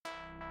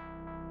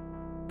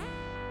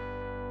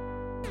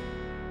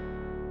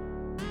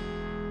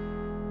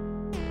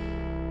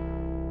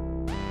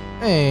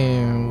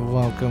And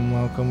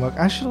welcome.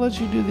 I should let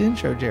you do the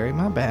intro, Jerry.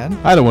 My bad.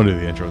 I don't want to do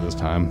the intro this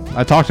time.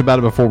 I talked about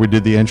it before we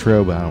did the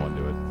intro, but I don't want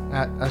to do it.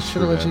 I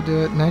should have let you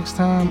do it. Next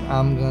time,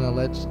 I'm going to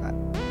let you...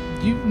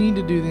 You need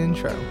to do the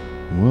intro.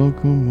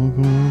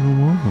 Welcome.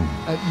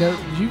 No,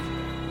 you...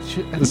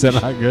 Is that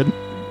not good?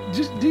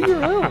 Just do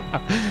your own.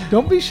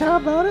 Don't be shy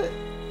about it.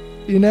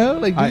 You know?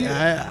 Like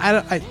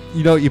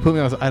you put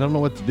me on... I don't know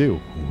what to do.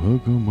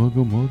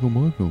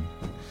 Welcome.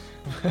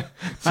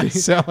 I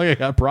sound like I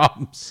got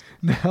problems.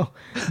 Now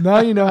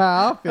you know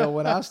how I feel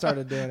when I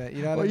started doing it.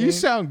 You know what I mean? You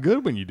sound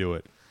good when you do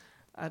it.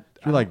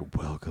 You're like,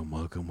 welcome.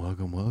 Well,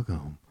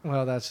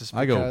 that's just because...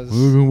 I go,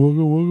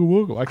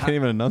 welcome. I can't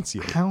even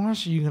enunciate. How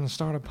else are you going to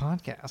start a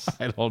podcast?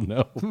 I don't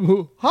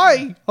know.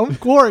 Hi, I'm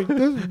Corey.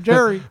 This is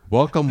Jerry.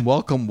 Welcome.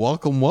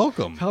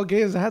 How gay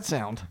does that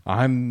sound?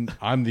 I'm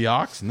the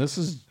Ox, and this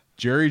is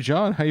Jerry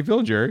John. How you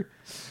feeling, Jerry?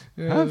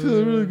 I'm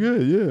feeling really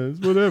good. Yeah, it's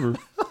whatever.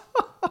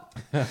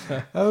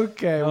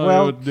 Okay, I don't know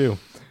well, what to do.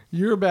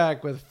 You're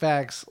back with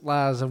Facts,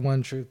 Lies, and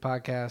One Truth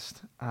podcast.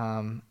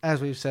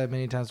 As we've said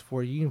many times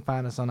before, you can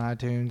find us on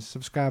iTunes.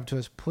 Subscribe to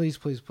us, please.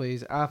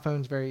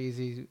 iPhone's very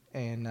easy,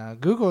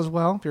 and Google as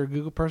well. If you're a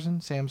Google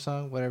person,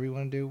 Samsung, whatever you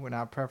want to do. We're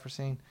not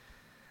preferencing.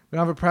 We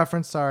don't have a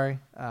preference, sorry,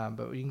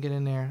 but you can get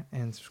in there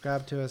and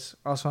subscribe to us.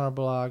 Also on our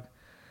blog.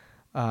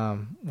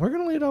 We're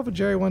gonna lead off with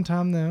Jerry one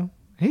time though.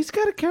 He's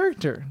got a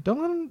character.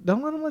 Don't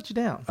let him let you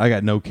down. I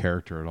got no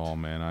character at all,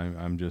 man.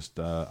 I'm just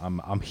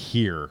I'm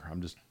here.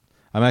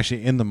 I'm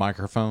actually in the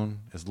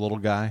microphone as a little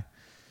guy.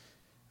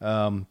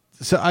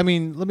 So I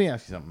mean, let me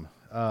ask you something.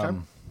 Okay.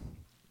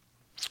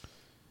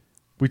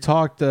 We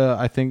talked,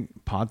 I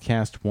think,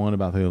 podcast 1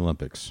 about the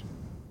Olympics,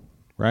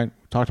 right?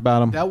 We talked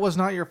about them. That was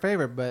not your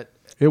favorite, but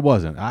it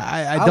wasn't.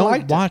 I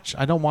don't watch.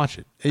 I don't watch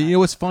it. You know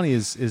what's funny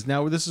is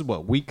now this is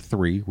what, week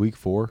 3, week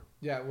 4.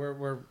 Yeah,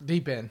 we're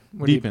deep in.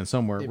 We're deep in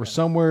somewhere. We're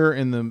somewhere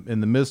in the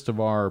midst of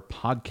our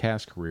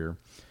podcast career,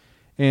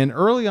 and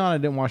early on, I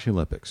didn't watch the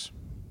Olympics.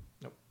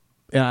 Nope.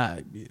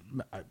 And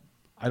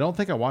I don't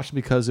think I watched it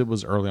because it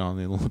was early on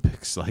in the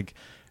Olympics. Like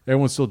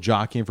everyone's still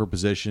jockeying for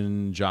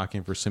position,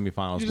 jockeying for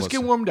semifinals. You just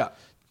get warmed up.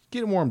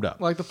 Getting warmed up,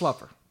 like the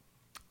fluffer.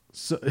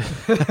 So got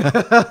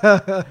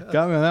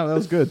me on that. That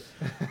was good.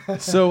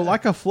 So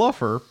like a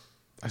fluffer,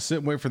 I sit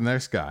and wait for the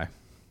next guy,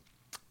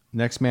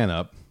 next man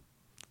up.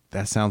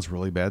 That sounds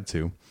really bad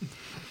too.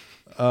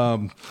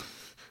 But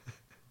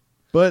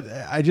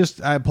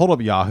I pulled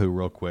up Yahoo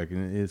real quick,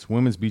 and it's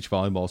women's beach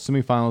volleyball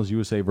semifinals,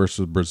 USA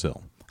versus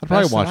Brazil. I'd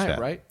probably watch that.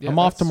 Right? Yeah, I'm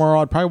off tomorrow.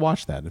 I'd probably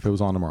watch that if it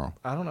was on tomorrow.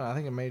 I don't know. I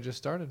think it may have just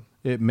started.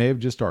 It may have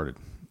just started.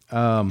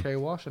 Kerry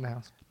Walsh in the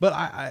house. But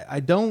I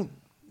don't,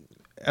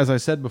 as I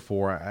said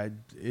before,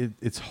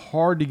 it's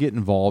hard to get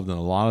involved in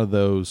a lot of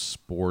those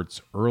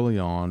sports early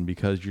on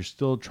because you're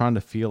still trying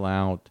to feel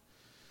out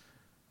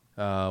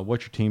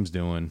what your team's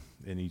doing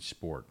in each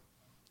sport.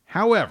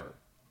 However,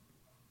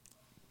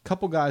 a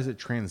couple guys that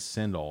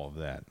transcend all of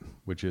that,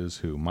 which is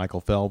who? Michael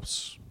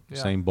Phelps,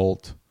 Usain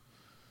Bolt,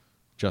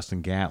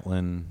 Justin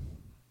Gatlin.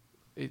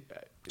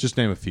 Just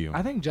name a few.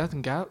 I think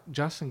Justin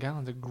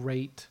Gatlin's a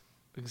great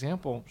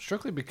example,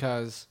 strictly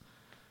because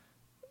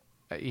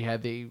he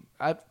had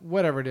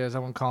whatever it is, I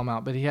won't call him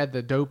out, but he had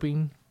the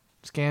doping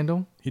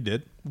scandal. He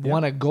did.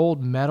 Won a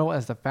gold medal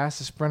as the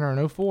fastest sprinter in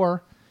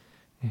 2004,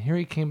 and here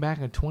he came back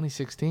in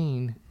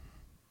 2016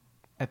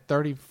 at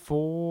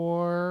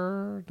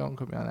 34. Don't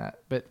quote me on that,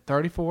 but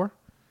 34,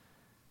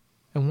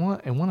 and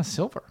won a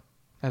silver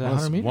at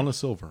 100 meters. Won a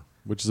silver,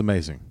 which is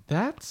amazing.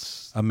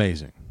 That's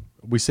amazing.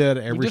 We say it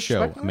at every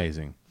show.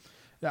 Amazing.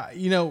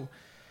 I've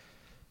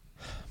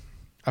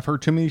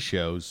heard too many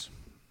shows,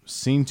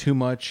 seen too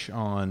much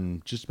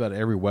on just about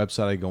every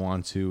website I go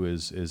on to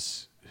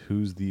is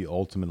who's the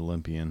ultimate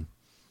Olympian.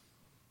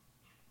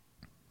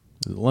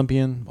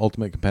 Olympian,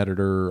 ultimate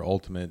competitor,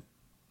 ultimate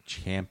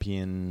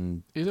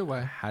champion. Either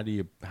way. How do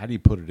you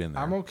put it in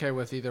there? I'm okay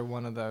with either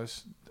one of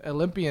those.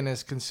 Olympian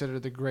is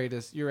considered the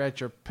greatest. You're at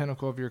your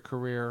pinnacle of your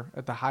career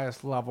at the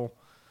highest level.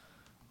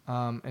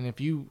 And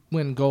if you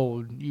win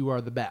gold, you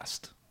are the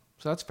best.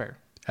 So that's fair.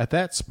 At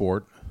that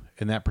sport,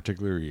 in that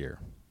particular year,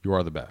 you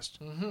are the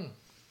best. Mm-hmm.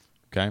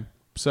 Okay?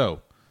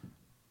 So,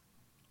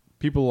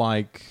 people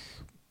like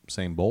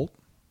Usain Bolt.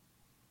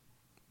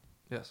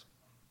 Yes.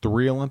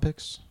 3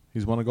 Olympics.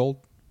 He's won a gold.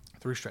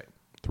 3 straight.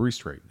 3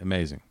 straight.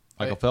 Amazing.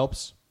 Michael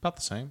Phelps, about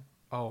the same.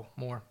 Oh,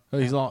 more.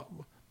 But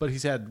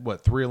he's had,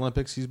 3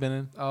 Olympics he's been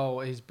in?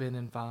 Oh, he's been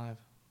in 5.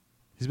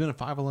 He's been in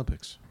 5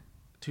 Olympics.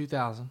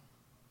 2000.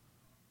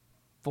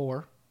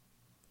 4,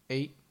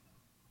 8,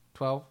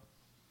 12,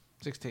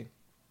 16.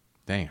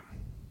 Damn.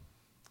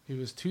 He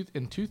was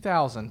in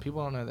 2000.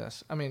 People don't know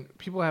this. I mean,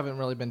 people haven't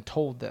really been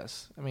told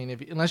this. I mean,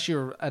 unless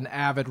you're an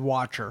avid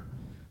watcher.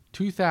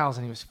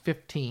 2000, he was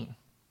 15.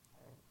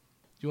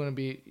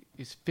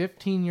 He's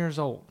 15 years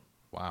old.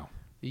 Wow.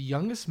 The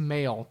youngest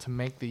male to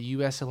make the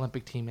U.S.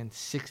 Olympic team in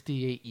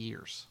 68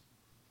 years.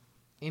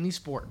 Any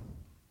sport.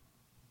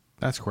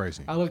 That's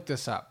crazy. I looked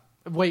this up.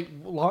 Way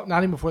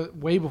before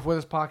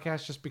this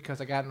podcast, just because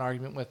I got an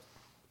argument with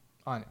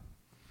Anya.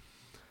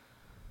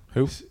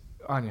 Who?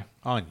 Anya.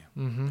 Anya.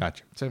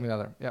 Gotcha. Send me the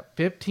other. Yep.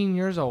 15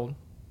 years old.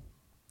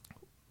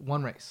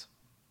 One race.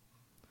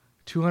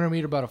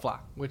 200-meter butterfly,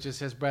 which is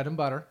his bread and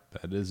butter.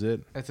 That is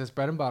it. It's his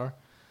bread and butter.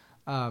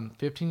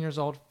 15 years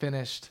old,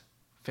 finished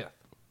 5th.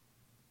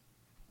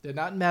 Did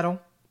not medal.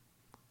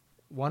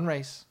 One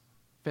race,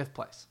 5th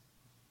place.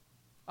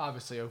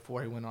 Obviously,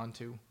 04 he went on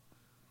to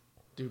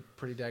do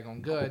pretty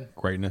daggone good.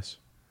 Greatness.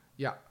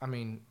 Yeah, I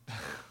mean,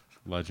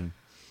 Legend.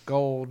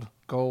 gold.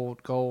 Oh,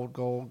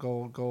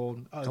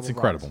 it's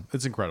incredible.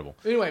 It's incredible.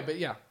 Anyway, but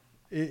yeah.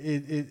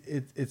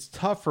 It's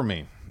tough for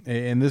me.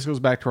 And this goes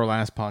back to our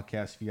last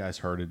podcast. If you guys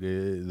heard it,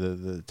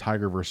 the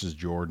Tiger versus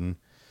Jordan.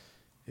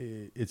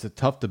 It's a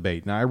tough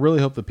debate. Now, I really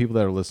hope the people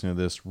that are listening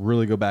to this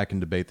really go back and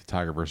debate the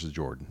Tiger versus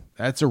Jordan.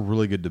 That's a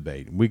really good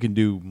debate. We can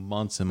do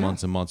months and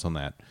months and months on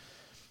that.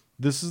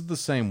 This is the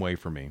same way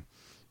for me.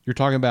 You're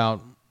talking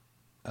about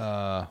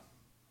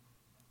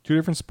 2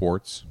 different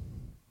sports,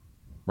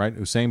 right?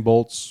 Usain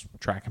Bolt's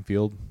track and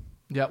field.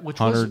 Yeah, which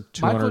 100, was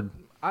 200.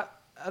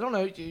 I don't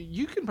know.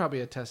 You can probably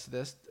attest to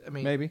this. I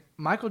mean, Maybe.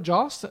 Michael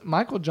Johnson,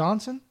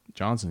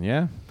 Johnson,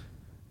 yeah.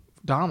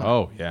 dominant.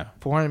 Oh, yeah.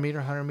 400 meter,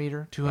 100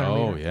 meter, 200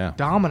 Oh, meter. yeah.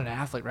 Dominant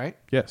athlete, right?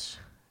 Yes.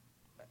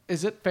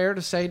 Is it fair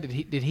to say did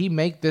he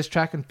make this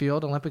track and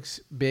field Olympics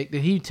big?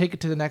 Did he take it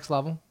to the next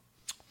level?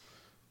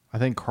 I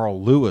think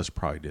Carl Lewis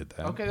probably did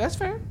that. Okay, that's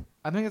fair.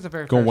 I think it's a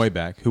very Going fair way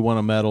back. Who won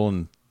a medal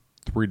in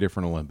 3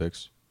 different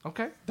Olympics.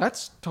 Okay,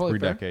 that's totally 3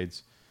 fair.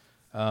 decades.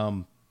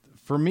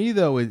 For me,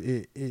 though,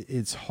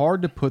 it's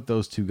hard to put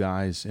those 2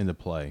 guys into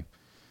play.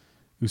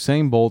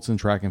 Usain Bolt's in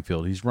track and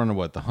field. He's running,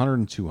 what, the 100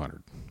 and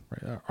 200?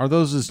 Right? Are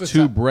those his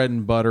 2 bread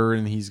and butter,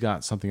 and he's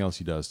got something else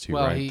he does, too,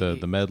 Well, right?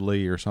 The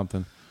medley or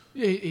something?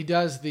 Yeah, he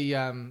does the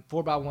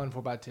 4x1,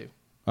 4x2.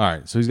 All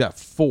right, so he's got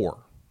 4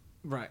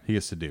 Right. he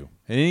gets to do.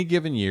 In any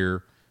given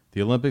year,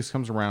 the Olympics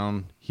comes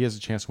around, he has a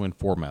chance to win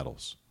 4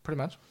 medals. Pretty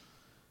much.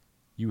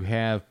 You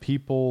have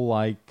people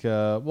like,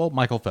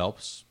 Michael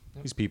Phelps.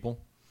 Yep. He's people.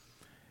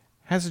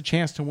 Has a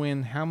chance to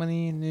win how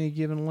many in any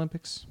given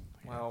Olympics?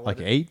 Well, like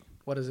 8?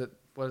 What is it?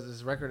 What is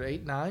his record?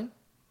 8, 9?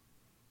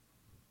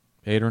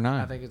 8 or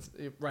 9. I think it's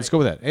right. Let's go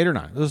with that. 8 or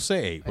 9. Let's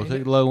say 8. We'll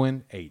take low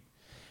end 8.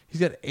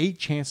 He's got 8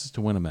 chances to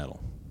win a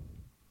medal.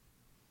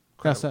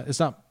 It's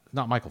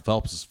not Michael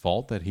Phelps'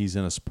 fault that he's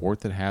in a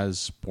sport that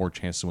has more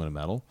chances to win a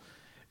medal.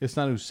 It's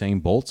not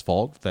Usain Bolt's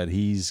fault that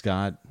he's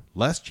got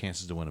less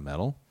chances to win a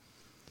medal.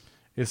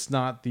 It's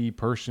not the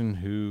person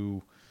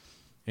who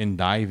in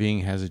diving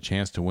has a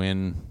chance to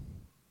win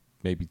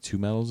maybe 2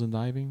 medals in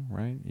diving,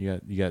 right? You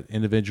got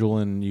individual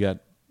and you got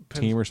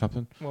team or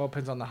something. Well, it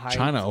depends on the height.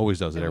 China always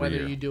does it every year.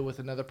 Whether you do it with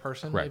another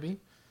person, Right. maybe.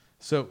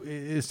 So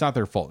it's not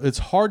their fault. It's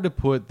hard to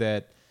put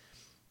that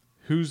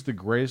who's the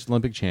greatest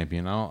Olympic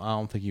champion. I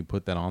don't think you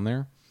put that on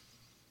there.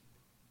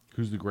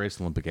 Who's the greatest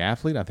Olympic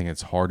athlete? I think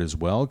it's hard as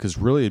well because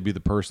really it'd be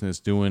the person that's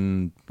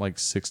doing like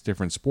 6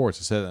 different sports.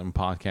 I said that in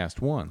podcast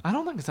 1. I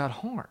don't think it's that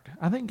hard.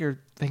 I think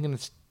you're thinking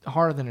it's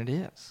harder than it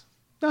is.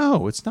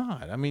 No, it's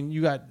not. I mean,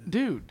 you got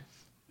Dude.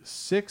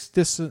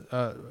 6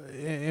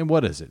 and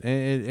what is it?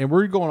 And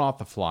we're going off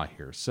the fly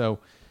here. So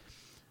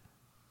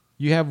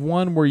you have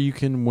one where you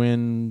can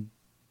win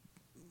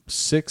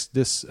 6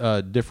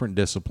 different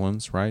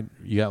disciplines, right?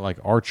 You got like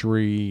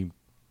archery.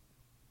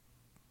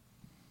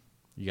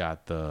 You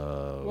got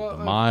the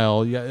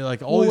mile. You got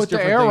like all these different things. With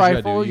the air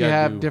rifle, you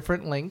have do.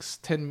 different links.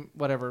 10,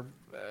 whatever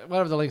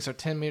the links are.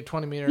 10 meter,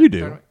 20 meter. You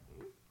do. 30,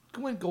 you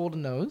can win gold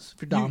in those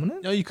if you're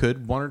dominant. No, you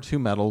could 1 or 2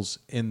 medals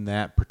in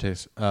that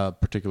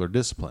particular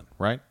discipline,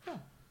 right? Yeah.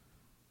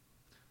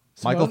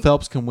 Michael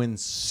Phelps can win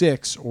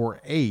 6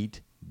 or 8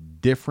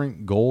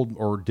 different gold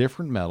or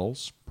different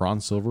medals,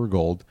 bronze, silver,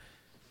 gold,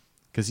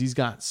 because he's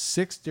got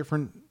 6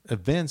 different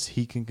events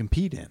he can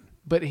compete in.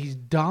 But he's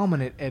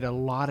dominant at a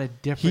lot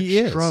of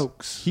different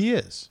strokes. He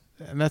is.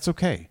 And that's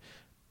okay.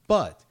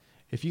 But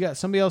if you got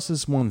somebody else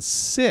that's won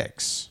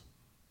 6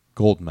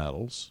 gold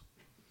medals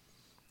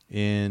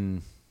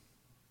in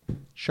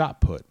shot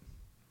put,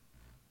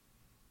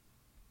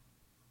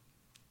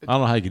 I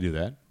don't know how you can do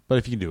that, but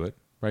if you can do it,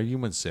 right, you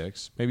can win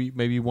 6. Maybe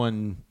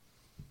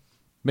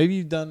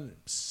you've done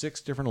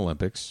 6 different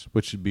Olympics,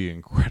 which would be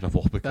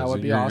incredible because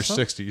would be you're awesome. in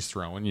your 60s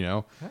throwing, you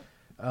know.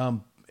 Yeah.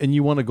 And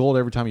you won a gold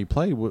every time you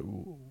play.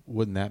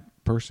 Wouldn't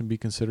that person be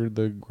considered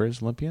the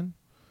greatest Olympian?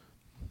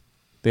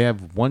 They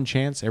have one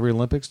chance every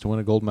Olympics to win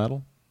a gold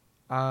medal.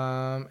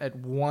 At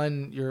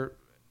one, you're.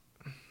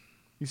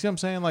 You see what I'm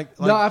saying? Like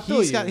no, I feel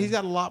he's got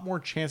a lot more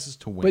chances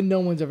to win. But no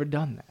one's ever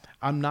done that.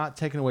 I'm not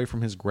taking away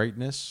from his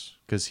greatness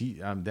because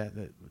he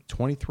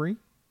 23.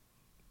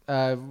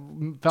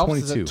 Phelps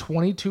is at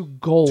 22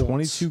 golds.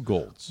 22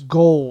 golds.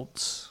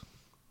 Golds.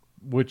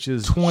 Which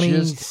is 28,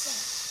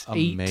 just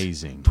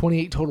amazing.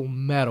 28 total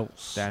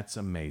medals. That's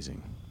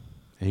amazing.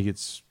 And he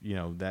gets,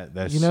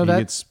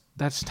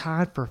 that's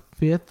tied for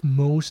 5th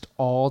most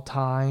all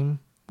time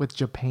with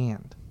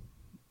Japan.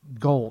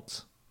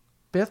 Golds.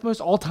 5th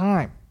most all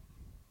time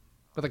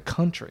with a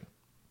country.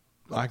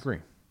 I agree.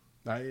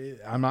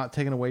 I'm not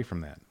taking away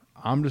from that.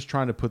 I'm just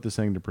trying to put this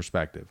thing into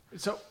perspective.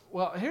 So,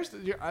 well, here's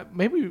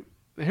the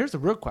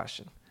real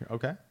question.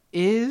 Okay.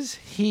 is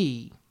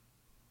he,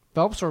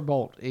 Phelps or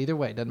Bolt, either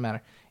way, doesn't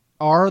matter.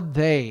 Are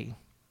they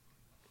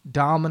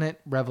dominant,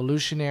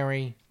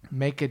 revolutionary,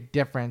 make a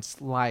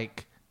difference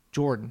like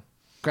Jordan,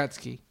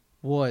 Gretzky,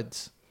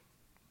 Woods,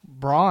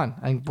 Braun?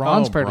 I think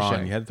Braun's fair to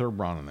say. You had to throw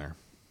Braun in there.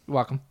 You're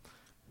welcome.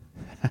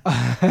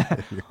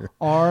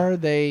 Are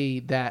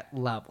they that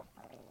level?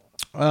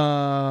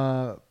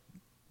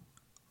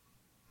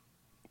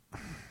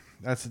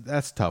 That's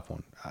a tough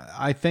one.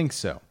 I think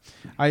so.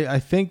 I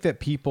think that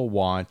people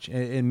watch,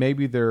 and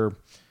maybe their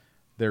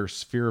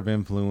sphere of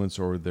influence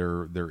or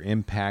their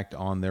impact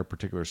on their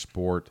particular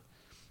sport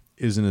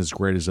isn't as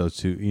great as those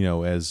two,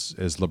 as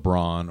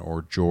LeBron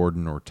or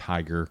Jordan or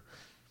Tiger.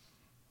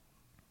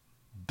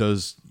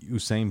 Does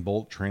Usain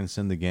Bolt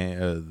transcend the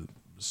game?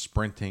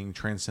 Sprinting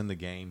transcend the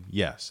game?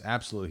 Yes,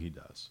 absolutely he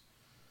does.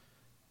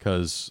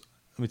 Because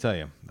let me tell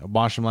you, I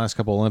watched him last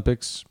couple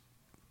Olympics.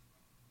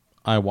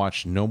 I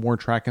watched no more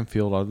track and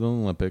field other than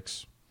the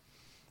Olympics.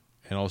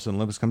 And all of a sudden,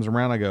 Olympics comes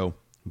around, I go,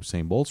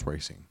 Usain Bolt's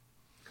racing.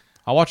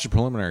 I watch the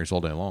preliminaries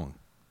all day long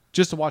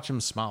just to watch him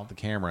smile at the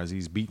camera as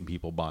he's beating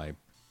people by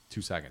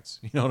 2 seconds.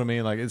 You know what I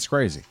mean? Like, it's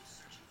crazy.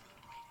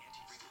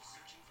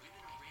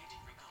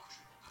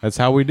 That's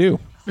how we do.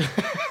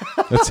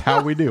 That's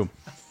how we do.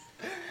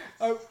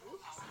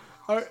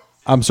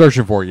 I'm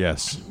searching for it,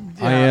 yes.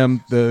 Yeah. I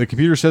am. The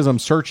computer says I'm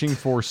searching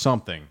for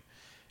something.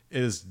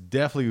 It is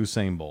definitely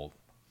Usain Bolt.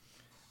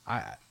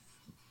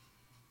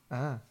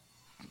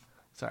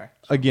 Sorry.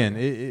 Again,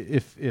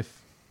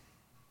 if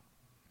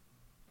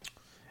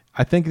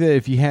I think that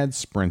if you had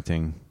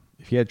sprinting,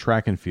 if you had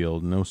track and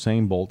field, and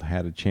Usain Bolt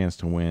had a chance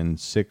to win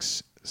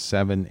 6,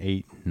 7,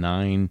 8,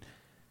 9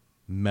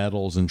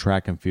 medals in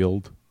track and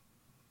field,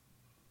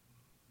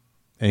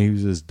 and he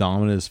was as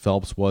dominant as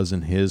Phelps was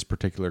in his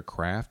particular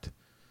craft,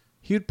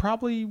 he would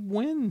probably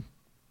win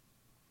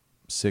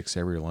 6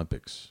 every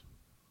Olympics.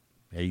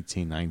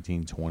 18,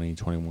 19, 20,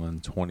 21,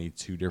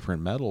 22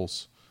 different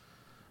medals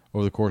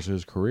over the course of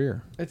his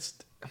career. It's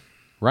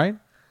right?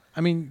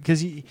 I mean,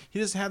 because he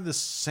doesn't have the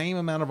same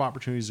amount of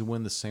opportunities to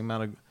win the same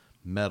amount of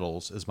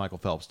medals as Michael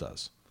Phelps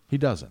does. He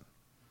doesn't.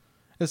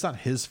 It's not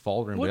his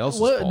fault or anybody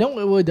else's fault.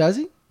 No, does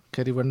he?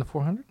 Could he win the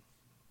 400?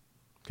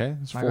 Okay,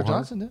 it's Michael 400.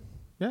 Johnson did.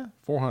 Yeah,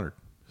 400.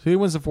 So he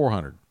wins the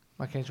 400.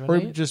 Why can't you or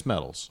win the just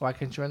medals? Why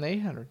can't you win the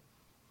 800?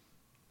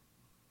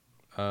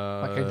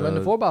 Why can't you win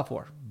the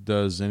 4x4?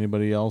 Does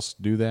anybody else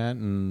do that?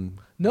 And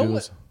no,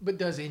 but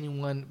does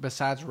anyone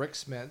besides Rick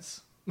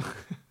Smits?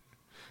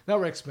 No,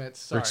 Rick Smits.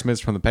 Sorry. Rick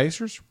Smits from the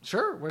Pacers?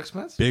 Sure, Rick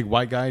Smits. Big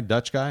white guy,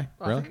 Dutch guy?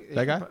 Really?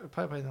 That guy?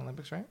 Probably played in the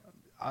Olympics, right?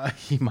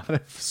 He might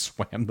have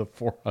swam the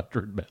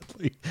 400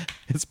 medley.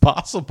 It's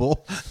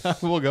possible.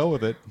 We'll go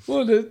with it.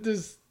 Well,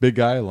 does big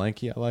guy,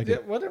 lanky. I like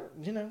it. Whatever,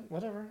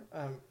 whatever.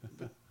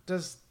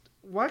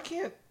 Why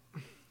can't?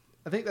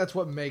 I think that's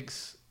what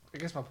makes. I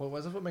guess my point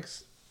was that's what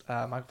makes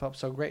Michael Phelps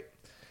so great.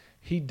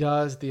 He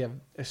does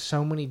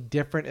so many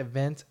different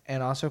events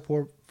and also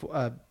for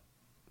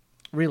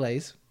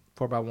relays,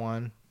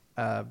 4x1,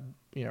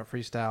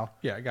 freestyle.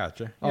 Yeah, I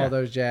gotcha. All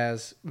those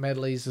jazz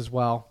medleys as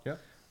well.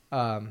 Yep.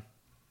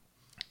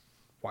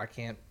 Why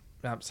can't?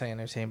 I'm saying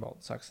Usain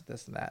Bolt sucks at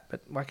this and that,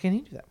 but why can't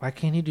he do that? Why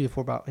can't he do the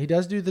 4x? He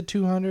does do the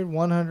 200,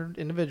 100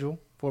 individual,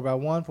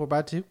 4x1,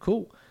 4x2.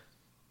 Cool.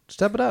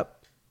 Step it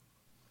up.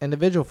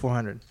 Individual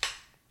 400.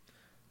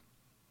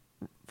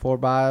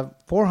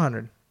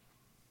 4x400.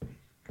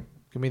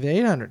 Give me the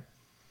 800.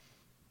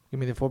 Give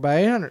me the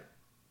 4x800.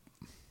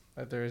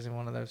 If there isn't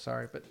one of those,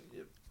 sorry, but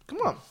come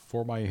on.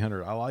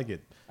 4x800. I like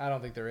it. I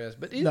don't think there is,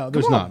 but no,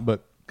 there's not.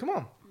 But come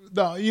on.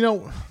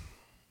 No,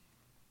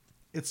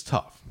 it's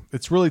tough.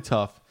 It's really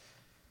tough.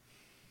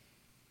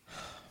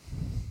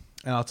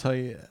 And I'll tell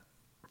you,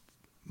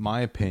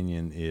 my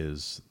opinion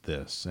is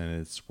this, and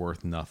it's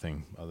worth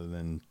nothing other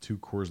than 2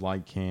 Coors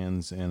Light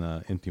cans and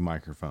an empty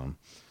microphone.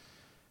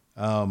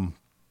 I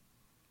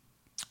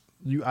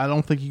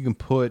don't think you can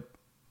put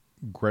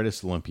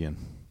greatest Olympian.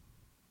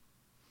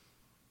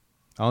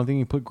 I don't think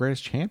you can put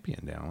greatest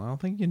champion down. I don't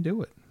think you can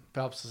do it.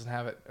 Phelps doesn't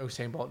have it.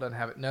 Usain Bolt doesn't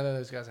have it. None of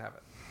those guys have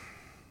it.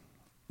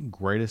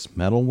 Greatest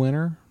medal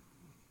winner?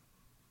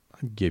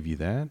 I'd give you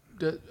that.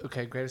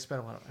 Okay, greatest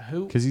medal winner.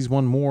 Who? Because he's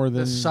won more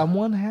than... Does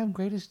someone have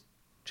greatest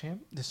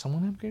champion? Does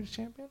someone have greatest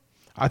champion?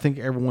 I think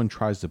everyone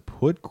tries to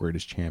put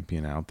greatest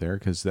champion out there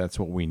because that's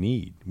what we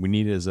need. We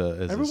need as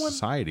a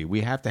society.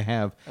 We have to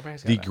have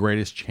the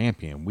greatest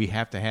champion. We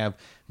have to have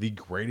the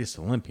greatest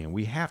Olympian.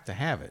 We have to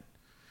have it.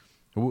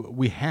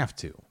 We have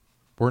to.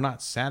 We're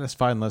not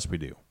satisfied unless we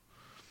do.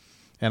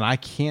 And I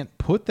can't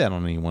put that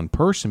on any one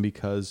person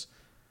because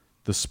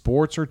the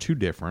sports are too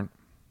different.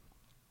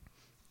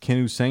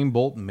 Can Usain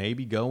Bolt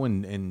maybe go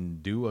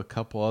and do a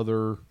couple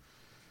other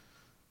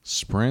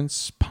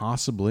sprints?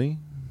 Possibly.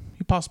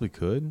 He possibly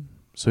could.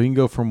 So he can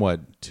go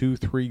from 2,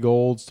 3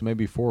 golds to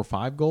maybe 4 or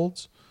 5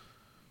 golds.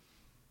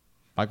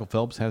 Michael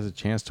Phelps has a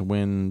chance to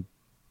win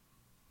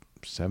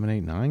 7,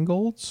 8, 9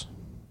 golds,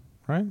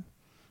 right?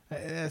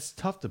 It's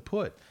tough to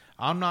put.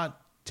 I'm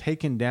not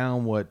taking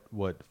down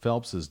what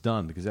Phelps has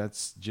done because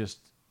that's just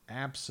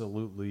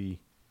absolutely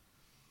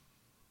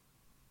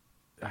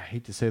I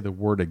hate to say the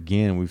word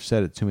again. We've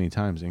said it too many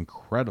times.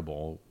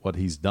 Incredible what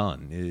he's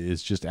done.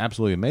 It's just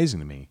absolutely amazing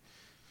to me.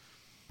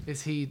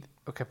 Is he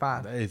okay?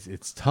 Fine.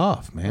 It's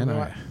tough, man. You know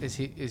what?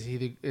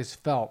 Is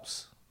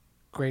Phelps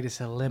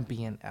greatest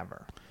Olympian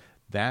ever?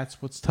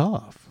 That's what's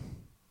tough.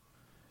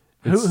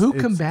 Who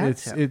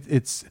combats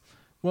him?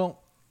 Well,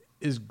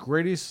 is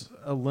greatest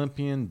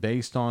Olympian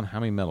based on how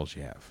many medals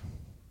you have,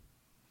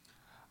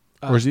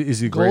 or is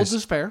he gold greatest?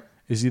 is fair.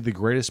 Is he the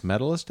greatest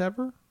medalist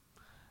ever?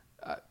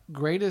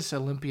 Greatest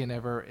Olympian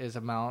ever is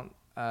amount.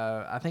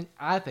 I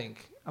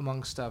think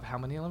amongst how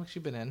many Olympics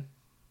you've been in,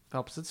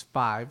 Phelps it's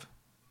 5.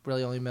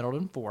 Really only medaled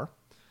in 4.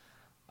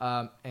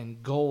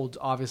 And golds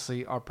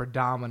obviously are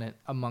predominant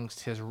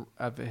amongst his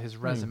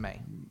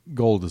resume.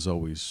 Gold is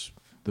always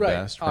the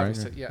best, right?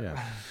 Obviously,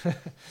 yeah.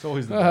 It's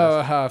always the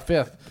best.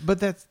 5th. But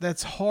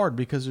that's hard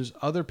because there's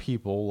other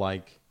people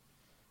like,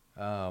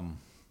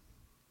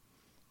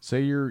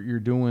 say you're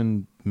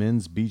doing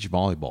men's beach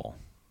volleyball,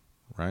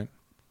 right?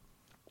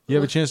 You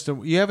have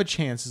a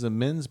chance as a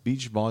men's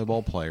beach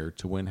volleyball player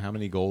to win how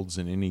many golds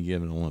in any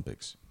given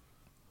Olympics?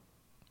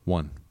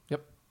 1.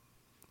 Yep.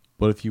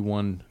 But if you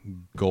won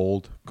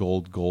gold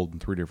in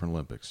 3 different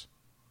Olympics,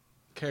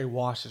 Carrie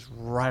Walsh is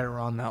right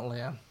around that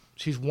land.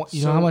 She's won.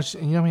 You know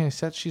how many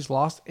sets she's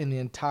lost in the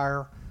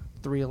entire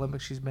 3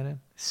 Olympics she's been in?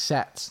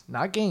 Sets,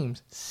 not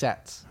games.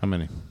 Sets. how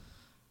many?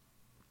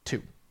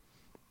 2.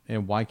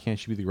 And why can't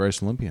she be the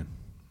greatest Olympian?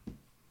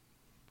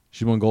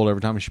 She won gold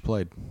every time she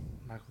played.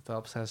 Michael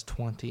Phelps has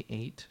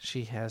 28.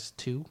 She has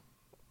 2.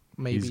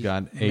 Maybe. He's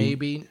got 8.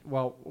 Maybe.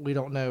 Well, we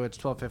don't know. It's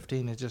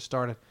 12:15. It just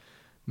started.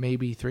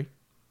 Maybe 3.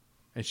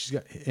 And she's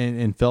got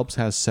and Phelps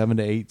has 7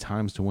 to 8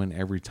 times to win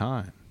every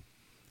time.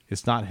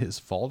 It's not his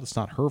fault. It's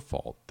not her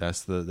fault.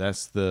 That's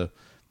the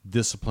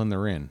discipline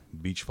they're in.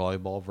 Beach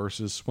volleyball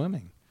versus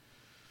swimming.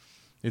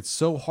 It's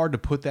so hard to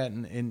put that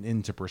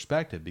into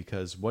perspective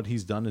because what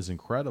he's done is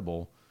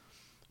incredible,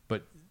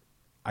 but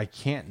I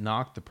can't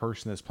knock the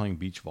person that's playing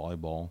beach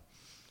volleyball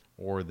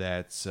or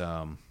that's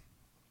in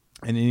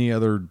any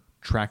other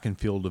track and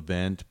field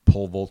event,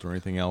 pole vault or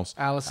anything else.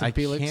 Allison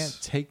Felix. I can't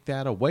take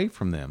that away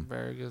from them.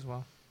 Very good as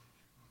well.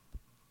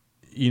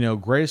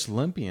 Greatest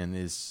Olympian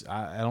is,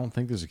 I don't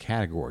think there's a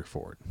category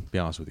for it, to be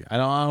honest with you. I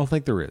don't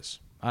think there is.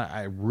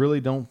 I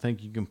really don't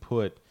think you can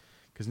put,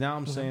 because now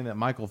I'm saying that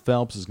Michael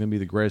Phelps is going to be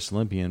the greatest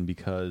Olympian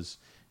because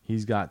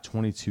he's got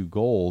 22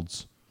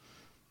 golds,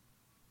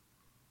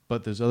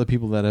 but there's other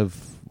people that have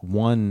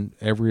won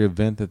every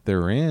event that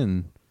they're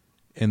in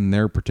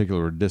their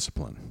particular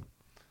discipline.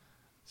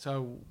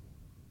 So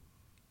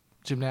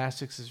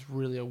gymnastics is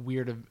really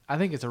I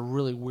think it's a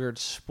really weird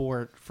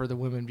sport for the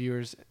women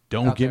viewers.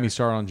 Don't get me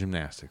started on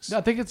gymnastics. No,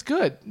 I think it's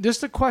good.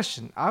 Just a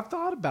question. I've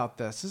thought about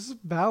this. This is a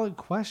valid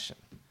question.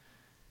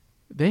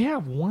 They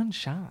have one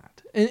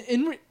shot.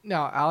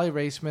 Now, Ali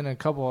Raceman and a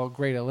couple of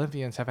great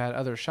Olympians have had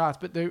other shots,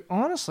 but they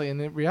honestly, in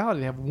reality,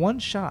 they have one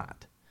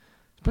shot.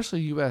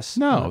 Especially U.S.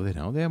 No, they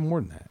don't. They have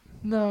more than that.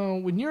 No,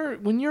 when you're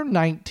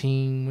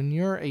 19, when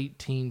you're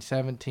 18,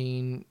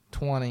 17,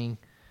 20,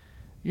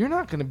 you're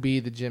not going to be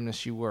the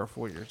gymnast you were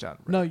 4 years down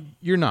the road. No,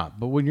 you're not.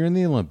 But when you're in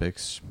the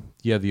Olympics,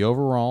 you have the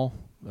overall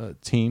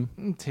team.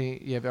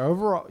 You have the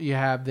overall. You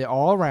have the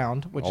all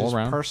around, which all is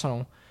around.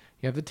 personal.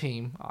 You have the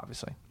team,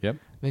 obviously. Yep.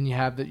 Then you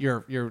have you're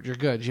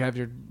good. You have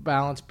your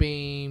balance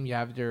beam. You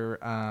have your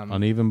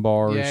uneven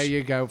bars. Yeah,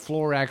 you go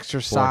floor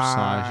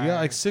exercise. You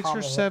got like 6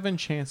 or 7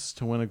 chances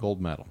to win a gold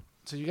medal.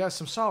 So you got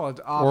some solid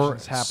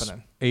options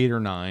happening. 8 or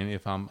 9,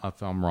 if I'm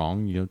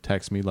wrong,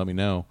 text me, let me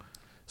know.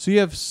 So you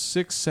have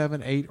 6,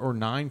 7, 8, or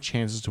 9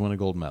 chances to win a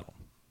gold medal.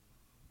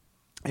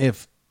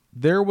 If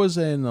there was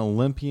an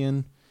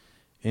Olympian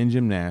in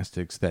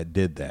gymnastics that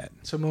did that,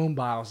 Simone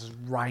Biles is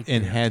right there,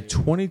 and had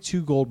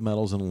 22 gold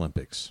medals in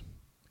Olympics,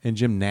 in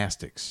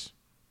gymnastics,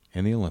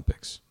 in the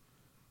Olympics,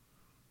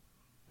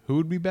 who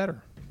would be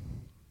better?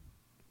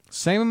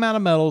 Same amount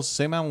of medals,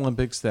 same amount of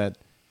Olympics that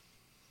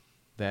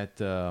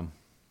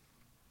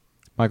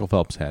Michael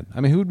Phelps had. I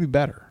mean, who would be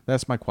better?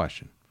 That's my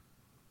question.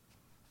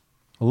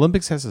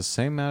 Olympics has the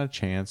same amount of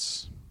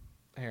chance.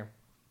 Here.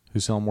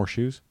 Who's selling more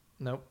shoes?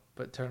 Nope,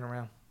 but turn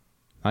around.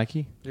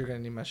 Nike? You're going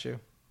to need my shoe.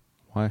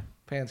 Why?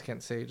 Fans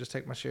can't see. Just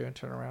take my shoe and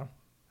turn around.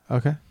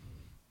 Okay.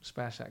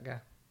 Smash that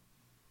guy.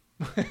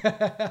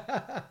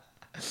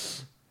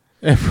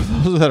 And for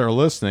those that are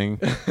listening,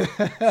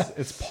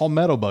 it's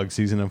palmetto bug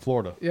season in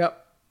Florida.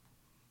 Yep.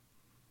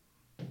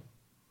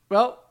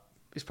 Well,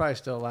 he's probably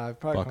still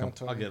alive. Probably Fuck him.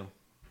 I'll get him.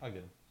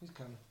 He's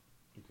coming.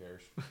 Who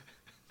cares?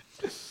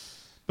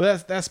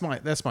 But that's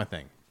my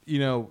thing.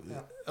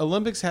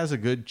 Olympics has a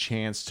good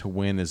chance to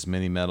win as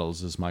many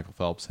medals as Michael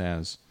Phelps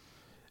has.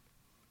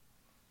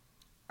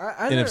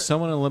 And if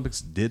someone in Olympics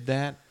did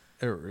that,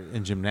 or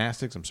in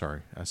gymnastics, I'm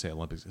sorry, I say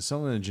Olympics. If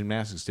someone in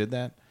gymnastics did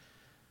that,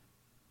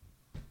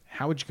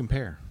 how would you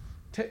compare?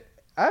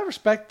 I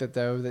respect that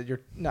though, that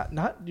you're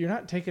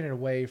not taking it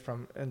away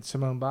from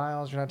Simone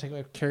Biles. You're not taking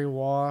away from Carrie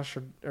Walsh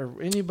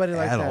or anybody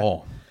like that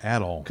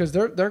at all. Because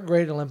they're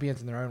great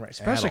Olympians in their own right.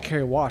 Especially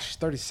Carrie Walsh. She's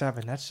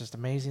 37. That's just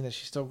amazing that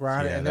she's still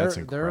grinding. Yeah, and that's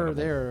incredible.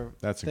 They're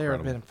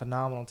incredible. been a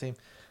phenomenal team.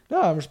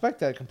 No, I respect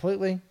that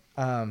completely.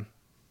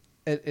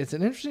 It's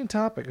an interesting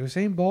topic.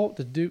 Usain Bolt,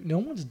 no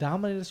one's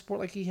dominated a sport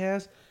like he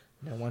has.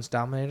 No one's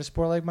dominated a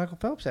sport like Michael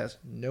Phelps has.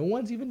 No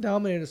one's even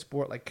dominated a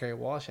sport like Kerry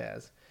Walsh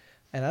has.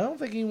 And I don't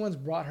think anyone's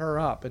brought her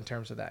up in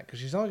terms of that because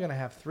she's only going to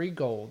have 3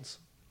 golds.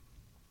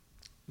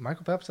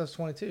 Michael Phelps has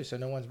 22, so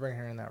no one's bringing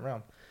her in that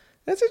realm.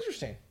 That's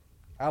interesting.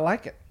 I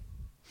like it.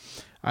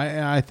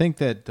 I think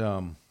that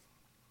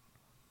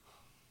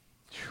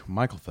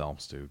Michael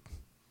Phelps, dude.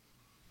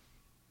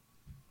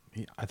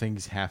 I think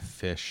he's half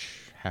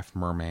fish, half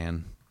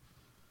merman.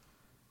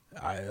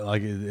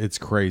 It's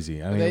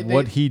crazy. I mean,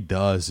 what he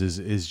does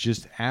is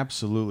just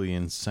absolutely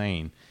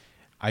insane.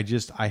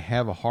 I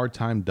have a hard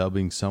time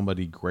dubbing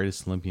somebody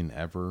greatest Olympian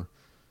ever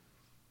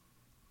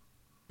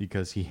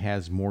because he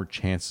has more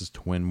chances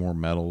to win more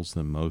medals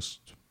than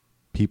most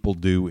people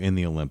do in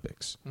the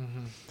Olympics.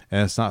 Mm-hmm.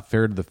 And it's not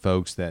fair to the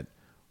folks that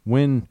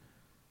win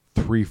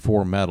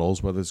 3-4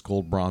 medals, whether it's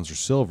gold, bronze, or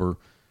silver.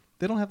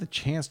 They don't have the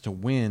chance to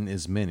win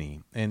as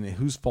many. And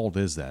whose fault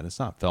is that? It's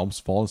not Phelps'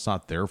 fault. It's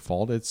not their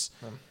fault. It's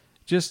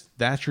just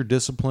that's your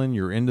discipline.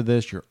 You're into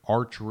this. Your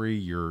archery,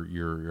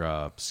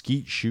 your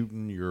skeet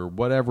shooting, your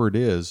whatever it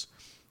is.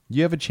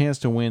 You have a chance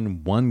to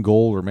win 1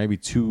 gold or maybe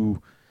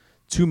two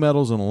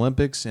medals in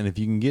Olympics. And if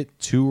you can get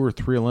 2 or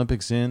 3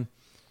 Olympics in,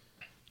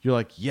 you're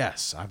like,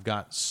 yes, I've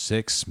got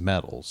 6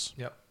 medals.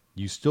 Yep.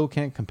 You still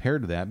can't compare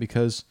to that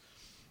because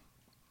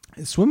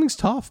swimming's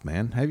tough,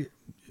 man.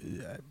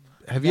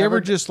 Have you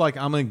ever just like,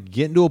 I'm going to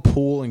get into a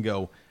pool and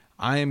go,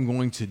 I am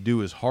going to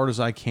do as hard as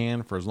I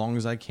can for as long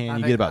as I can.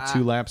 You get about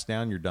 2 laps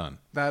down, you're done.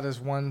 That is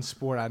one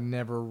sport I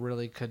never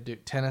really could do.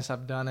 Tennis,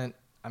 I've done it.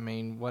 I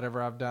mean,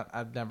 whatever I've done,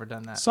 I've never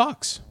done that.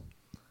 Sucks.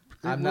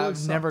 I'm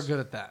never good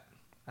at that.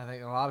 I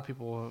think a lot of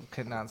people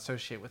could not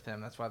associate with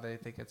him. That's why they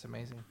think it's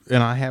amazing.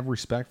 And I have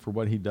respect for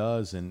what he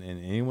does. And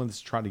anyone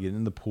that's trying to get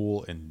in the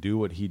pool and do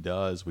what he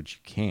does, which you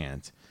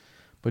can't.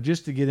 But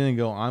just to get in and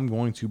go, I'm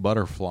going to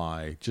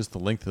butterfly just the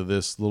length of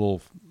this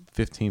little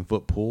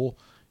 15-foot pool,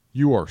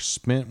 you are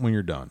spent when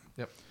you're done.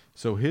 Yep.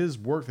 So his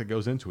work that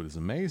goes into it is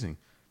amazing.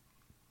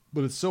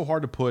 But it's so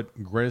hard to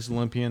put greatest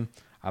Olympian.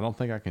 I don't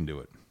think I can do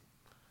it.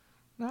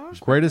 No,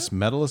 greatest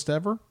medalist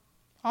ever?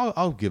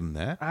 I'll give him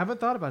that. I haven't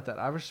thought about that.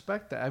 I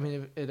respect that. I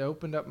mean, it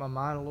opened up my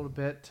mind a little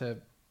bit to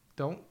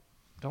don't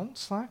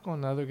slack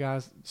on the other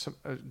guys,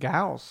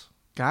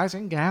 guys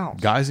and gals.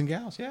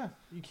 Yeah,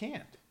 you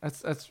can't.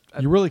 That's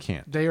you really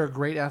can't. They are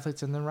great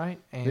athletes in their right,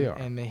 and they are.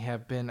 And they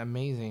have been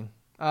amazing.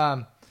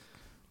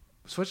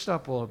 Switched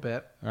up a little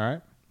bit. All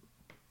right.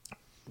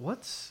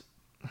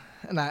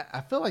 And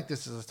I feel like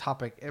this is a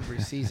topic every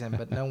season,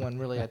 but no one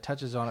really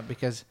touches on it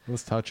because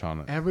let's touch on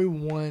it.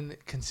 Everyone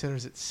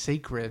considers it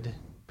sacred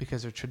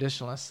because they're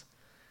traditionalists.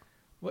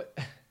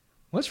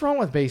 What's wrong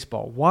with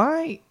baseball?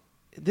 Why?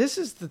 This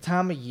is the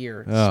time of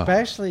year,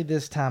 especially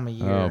this time of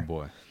year. Oh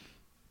boy,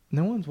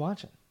 no one's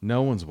watching.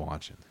 No one's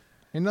watching.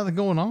 Ain't nothing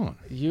going on.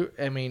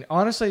 I mean,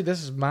 honestly,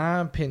 this is my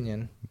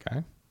opinion.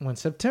 Okay. When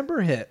September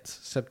hits,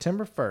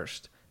 September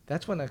 1st,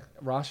 that's when the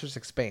rosters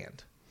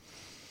expand.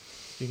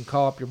 You can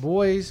call up your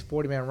boys.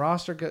 40-man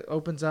roster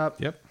opens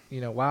up. Yep.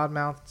 Wild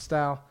mouth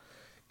style.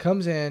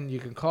 Comes in. You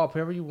can call up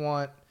whoever you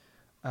want.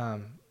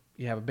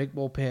 You have a big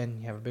bullpen.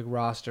 You have a big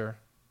roster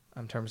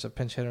in terms of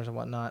pinch hitters and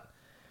whatnot.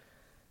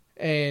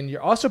 And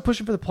you're also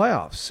pushing for the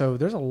playoffs. So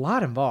there's a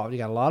lot involved. You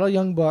got a lot of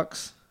young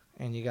bucks.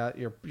 And you got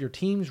your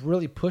team's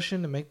really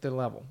pushing to make the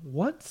level.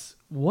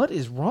 What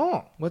is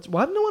wrong? Why does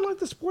no one like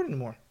the sport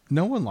anymore?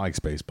 No one likes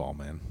baseball,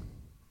 man.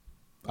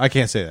 I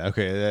can't say that.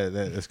 Okay,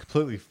 that's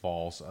completely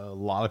false. A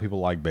lot of people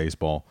like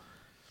baseball.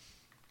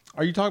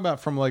 Are you talking about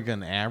from like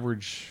an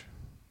average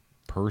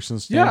person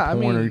standpoint, yeah, I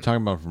mean, or are you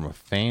talking about from a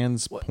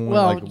fan's point?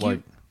 Well,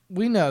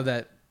 we know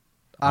that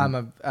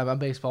I'm a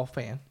baseball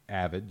fan.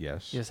 Avid,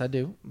 yes. Yes, I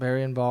do.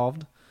 Very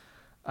involved.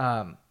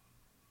 I'm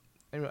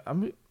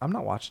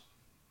not watching.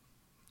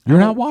 You're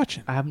not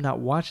watching? I have not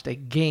watched a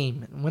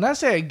game. When I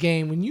say a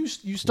game, when you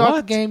start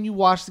the game, you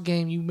watch the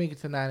game, you make it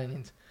to 9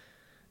 innings.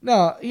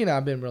 No,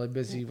 I've been really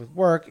busy with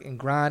work and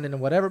grinding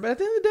and whatever, but at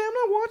the end of the day, I'm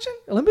not watching.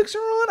 Olympics are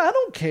on. I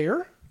don't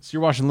care. So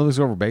you're watching Olympics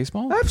over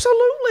baseball?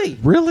 Absolutely.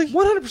 Really?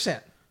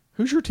 100%.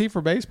 Who's your team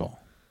for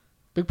baseball?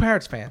 Big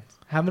Pirates fan.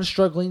 Having a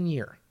struggling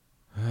year.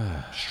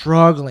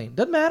 Struggling.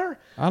 Doesn't matter.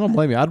 I don't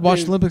blame you. I'd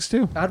watch the Olympics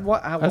too.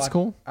 That's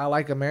cool. I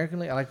like American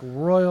League. I like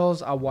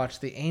Royals. I watch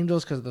the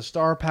Angels because of the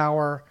star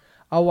power.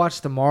 I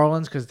watch the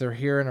Marlins because they're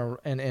here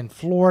in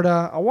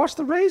Florida. I watch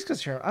the Rays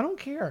because here. I don't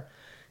care.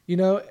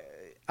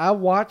 I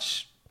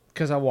watch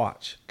because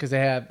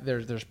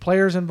there's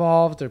players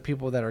involved. There are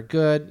people that are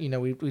good.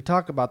 We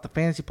talk about the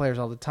fantasy players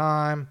all the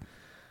time,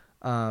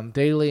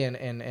 daily and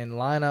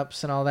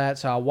lineups and all that.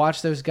 So I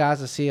watch those guys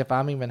to see if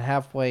I'm even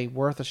halfway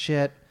worth of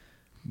shit.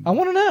 I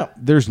want to know.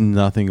 There's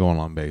nothing going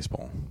on in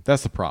baseball.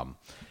 That's the problem.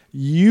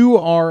 You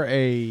are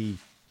a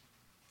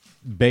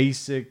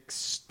basic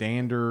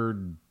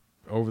standard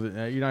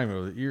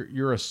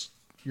you're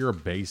a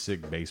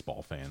basic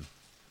baseball fan,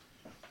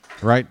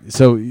 right?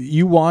 So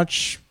you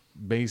watch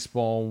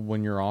baseball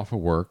when you're off of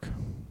work,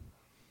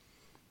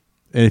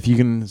 And if you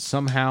can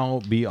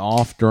somehow be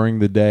off during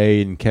the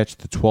day and catch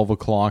the 12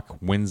 o'clock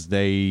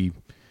Wednesday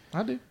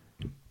I do.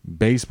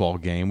 baseball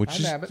game, which I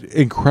is nab it.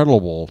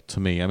 incredible to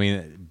me. I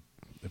mean,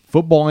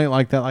 football ain't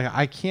like that. Like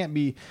I can't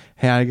be,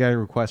 hey, I got to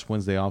request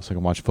Wednesday off so I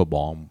can watch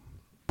football on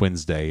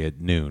Wednesday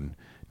at noon.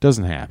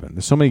 Doesn't happen.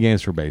 There's so many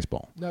games for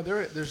baseball. No,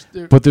 there's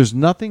But there's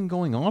nothing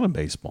going on in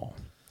baseball.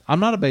 I'm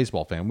not a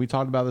baseball fan. We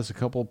talked about this a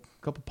couple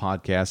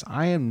podcasts.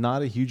 I am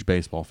not a huge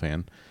baseball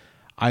fan.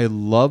 I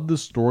love the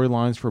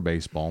storylines for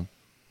baseball.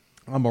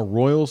 I'm a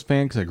Royals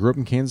fan because I grew up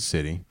in Kansas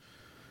City,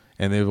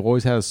 and they've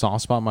always had a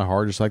soft spot in my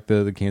heart, just like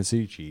the Kansas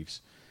City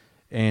Chiefs.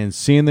 And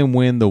seeing them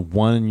win the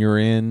one you're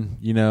in,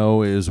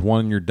 is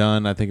one you're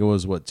done. I think it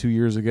was, 2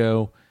 years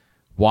ago.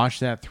 Watch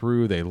that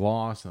through. They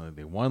lost, and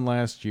they won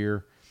last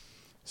year.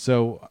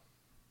 So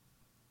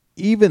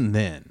even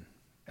then,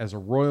 as a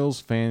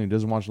Royals fan who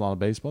doesn't watch a lot of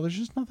baseball, there's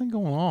just nothing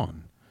going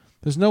on.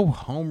 There's no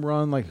home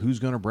run, like who's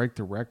going to break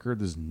the record.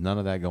 There's none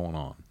of that going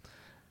on.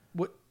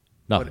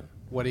 Nothing.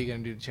 What are you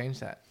going to do to change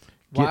that?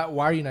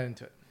 Why are you not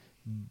into it?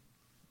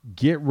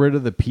 Get rid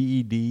of the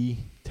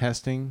PED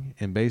testing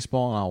in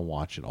baseball, and I'll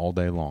watch it all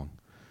day long.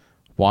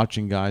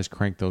 Watching guys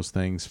crank those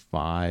things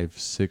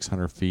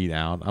 500-600 feet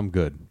out, I'm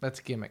good. That's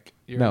a gimmick.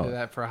 You're No. into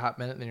that for a hot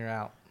minute, then you're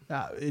out.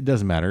 It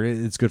doesn't matter.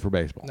 It's good for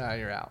baseball. No,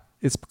 you're out.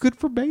 It's good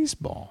for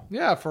baseball.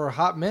 Yeah, for a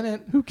hot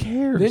minute. Who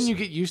cares? Then you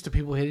get used to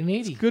people hitting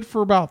 80. It's good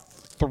for about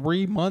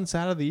 3 months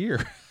out of the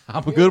year.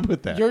 I'm good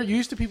with that. You're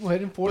used to people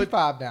hitting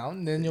 45 now,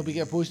 and then you'll be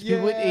get pushed to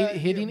people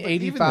hitting but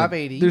 85,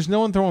 80. There's no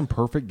one throwing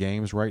perfect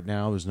games right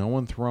now. There's no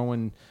one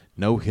throwing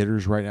no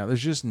hitters right now.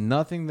 There's just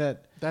nothing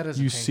that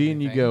doesn't you change see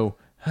and you anything. go,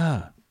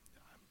 huh?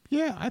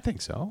 Yeah, I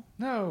think so.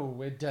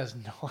 No, it does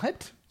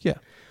not. Yeah,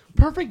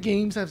 Perfect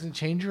games doesn't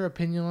change your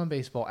opinion on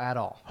baseball at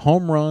all.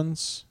 home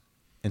runs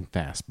and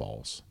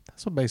fastballs.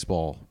 That's what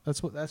baseball.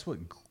 That's what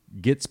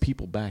gets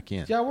people back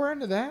in. Yeah, we're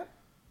into that.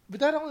 But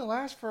that only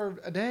lasts for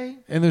a day.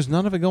 And there's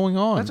none of it going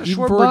on. That's a even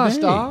short for bust,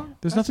 day. dog.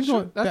 There's That's nothing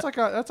going.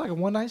 That's like a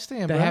one night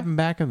stand. That bro. happened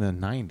back in the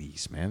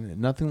 90s, man.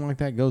 Nothing like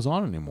that goes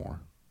on anymore.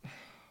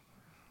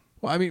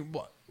 Well, I mean,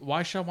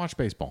 why should I watch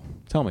baseball?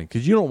 Tell me,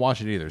 because you don't watch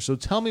it either. So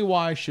tell me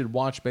why I should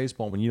watch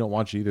baseball when you don't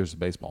watch it either as a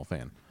baseball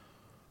fan.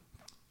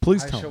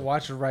 Please I tell should me.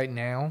 watch it right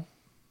now.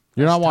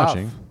 You're not That's tough.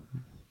 watching.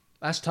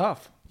 That's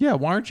tough. Yeah,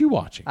 why aren't you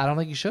watching? I don't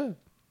think you should.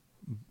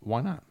 Why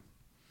not?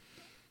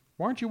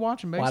 Why aren't you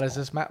watching baseball? Why does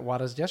this matter? Why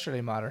does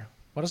yesterday matter?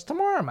 What does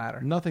tomorrow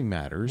matter? Nothing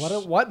matters.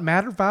 What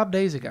mattered 5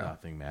 days ago?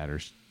 Nothing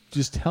matters.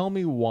 Just tell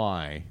me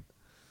why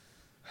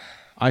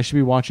I should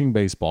be watching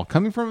baseball.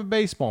 Coming from a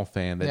baseball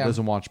fan that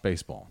doesn't watch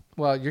baseball.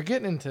 Well, you're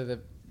getting to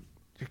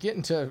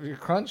your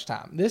crunch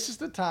time. This is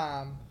the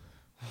time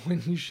when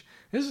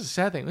this is a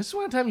sad thing. This is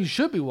one time you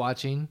should be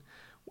watching.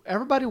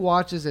 Everybody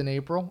watches in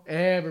April.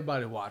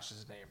 Everybody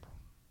watches in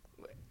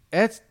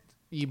April.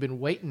 You've been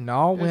waiting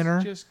all winter.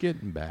 It's just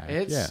getting back.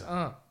 It's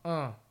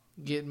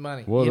getting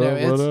money. What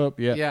up?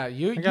 Yeah. Yeah,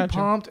 you got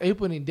you. pumped.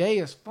 Opening day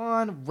is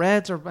fun.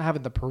 Reds are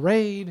having the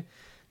parade.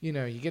 You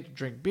get to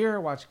drink beer,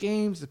 watch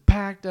games. It's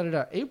packed.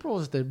 April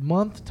is the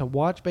month to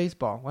watch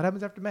baseball. What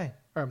happens after May?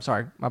 Or I'm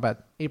sorry, my bad.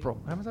 April.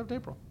 What happens after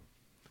April?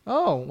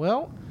 Oh,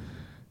 well.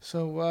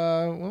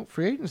 So,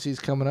 free agency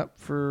is coming up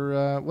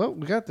for,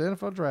 we got the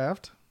NFL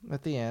draft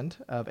at the end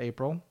of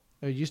April.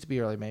 It used to be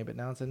early May, but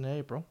now it's in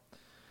April.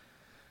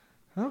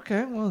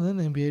 Okay, well, then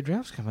the NBA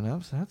draft's coming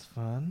up, so that's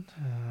fun.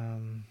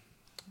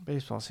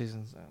 Baseball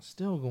season's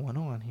still going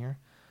on here.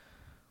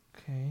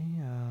 Okay.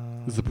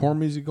 Is the porn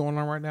music going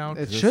on right now?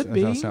 It should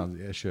be.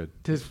 It should.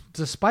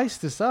 To spice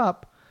this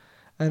up,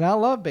 and I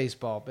love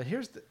baseball, but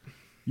here's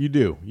You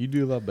do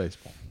love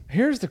baseball.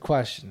 here's the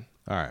question.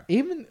 All right.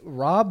 Even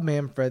Rob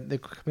Manfred, the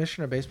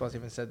commissioner of baseball, has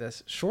even said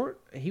this.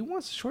 He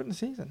wants to shorten the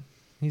season.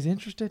 He's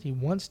interested. He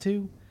wants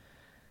to.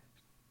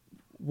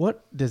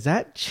 What does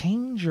that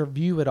change your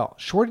view at all?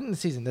 Shorten the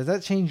season. Does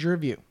that change your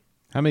view?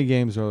 How many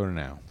games are there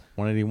now?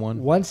 181?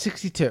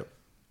 162.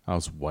 I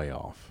was way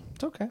off.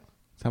 It's okay.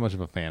 That's how much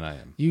of a fan I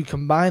am. You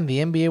combined the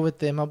NBA with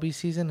the MLB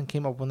season and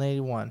came up with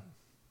 181.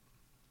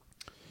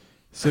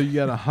 So you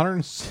got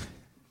 100.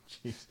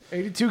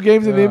 82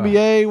 games in the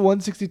NBA,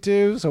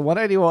 162, so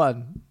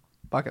 181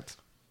 buckets.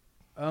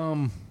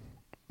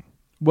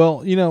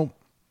 Well,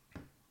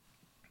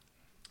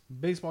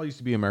 baseball used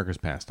to be America's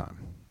pastime.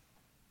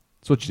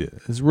 That's what you did.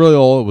 It's really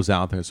all it was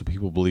out there, so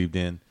people believed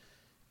in.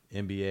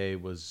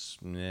 NBA was,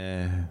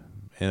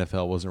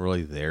 NFL wasn't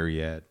really there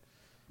yet.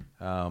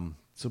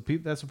 So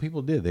that's what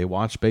people did. They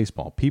watched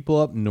baseball. People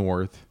up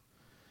north,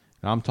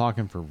 and I'm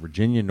talking for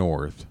Virginia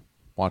North,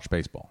 watch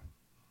baseball.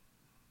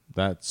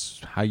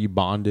 That's how you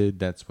bonded.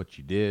 That's what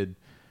you did.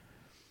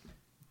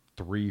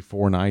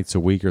 3-4 nights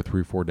a week or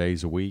 3-4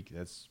 days a week.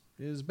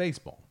 Is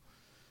baseball.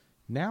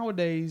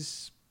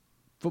 Nowadays,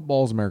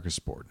 football is America's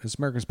sport. It's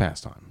America's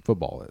pastime.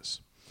 Football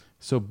is.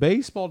 So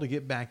baseball, to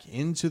get back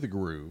into the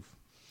groove,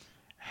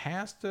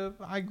 has to,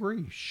 I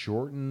agree,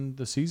 shorten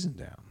the season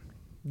down.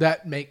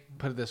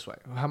 Put it this way.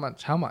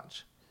 How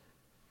much?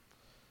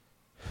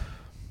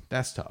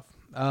 That's tough.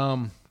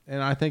 And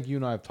and I think you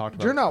and I have talked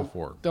about You're this not.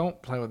 before.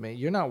 Don't play with me.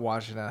 You're not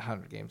watching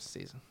 100 games a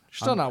season. You're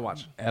still not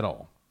watching. At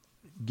all.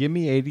 Give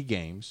me 80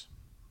 games.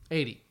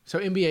 80. So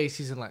NBA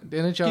season like the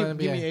NHL and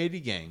NBA. Give me 80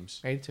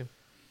 games. 82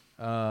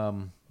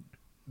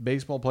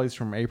 Baseball plays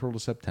from April to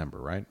September,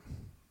 right?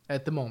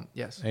 at the moment.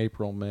 Yes,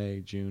 April,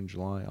 May, June,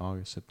 July,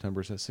 August,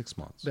 September. So that's 6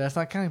 months. but that's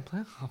not counting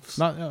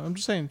playoffs. I'm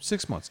just saying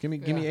 6 months. Give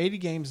me 80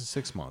 games in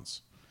 6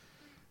 months.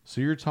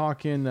 So you're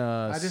talking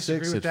I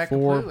disagree 6 with at that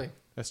 4. completely.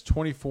 That's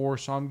 24.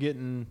 So I'm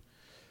getting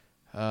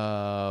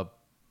about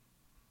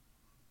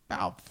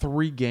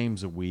 3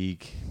 games a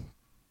week.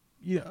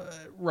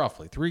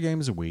 Roughly 3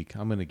 games a week.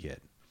 I'm gonna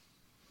get.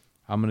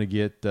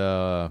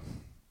 Depending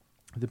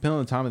on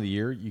the time of the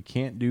year, you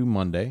can't do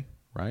Monday,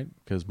 right?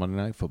 Because Monday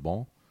Night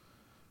Football.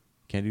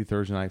 Can't do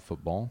Thursday Night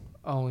Football.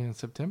 Only in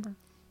September.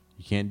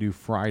 You can't do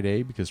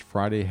Friday because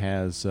Friday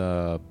has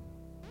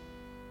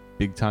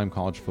big time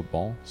college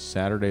football.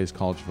 Saturday is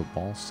college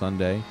football.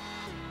 Sunday.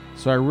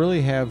 So I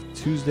really have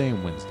Tuesday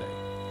and Wednesday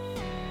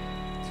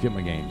to get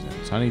my games in.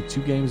 So I need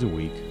 2 games a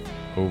week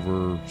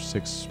over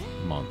 6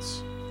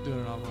 months. Doing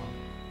it all wrong.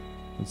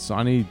 And so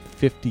I need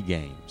 50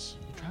 games.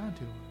 You're trying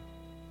to.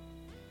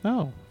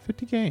 No,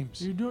 50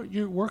 games.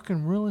 You're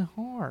working really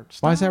hard.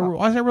 Stop. Why is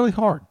that really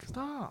hard?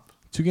 Stop.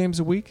 2 games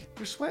a week?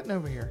 You're sweating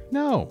over here.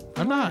 No,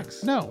 I'm not.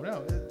 Relax. No,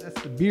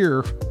 that's the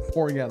beer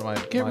pouring out of my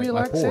Get my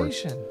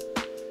relaxation. pores.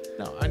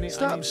 No, I need.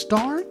 Stop.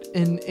 Start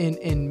in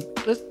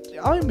let's.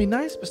 I'll even be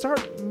nice, but start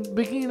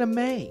beginning of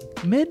May,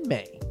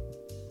 mid-May,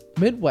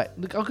 midway.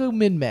 Look, I'll go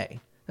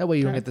mid-May. That way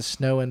you don't Okay. get the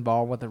snow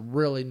involved with the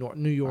really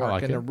New York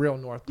like and it. the real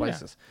north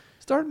places.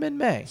 Start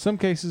mid-May. Some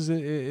cases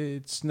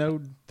it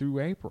snowed through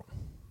April.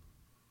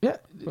 Yeah.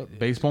 But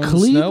baseball in the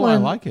snow, I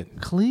like it.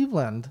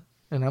 Cleveland,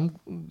 and I'm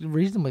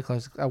reasonably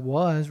close. I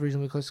was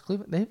reasonably close to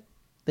Cleveland.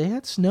 They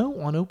had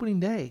snow on opening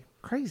day.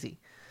 Crazy.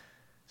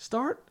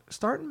 Start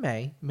in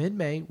May,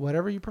 mid-May,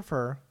 whatever you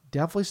prefer.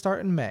 Definitely start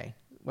in May,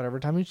 whatever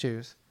time you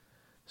choose.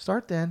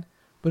 Start then,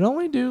 but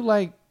only do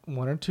like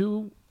 1 or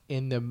 2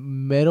 in the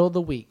middle of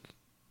the week.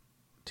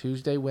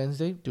 Tuesday,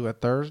 Wednesday, do a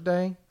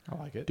Thursday. I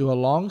like it. Do a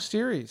long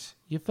series.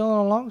 You feeling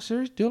a long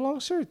series? Do a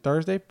long series.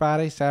 Thursday,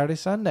 Friday, Saturday,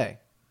 Sunday.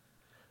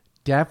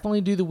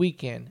 Definitely do the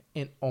weekend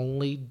and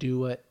only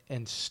do it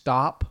and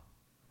stop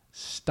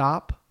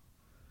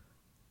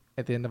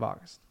at the end of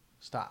August.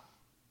 Stop.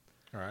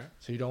 All right.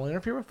 So you don't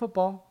interfere with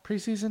football.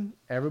 Preseason,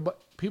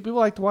 people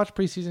like to watch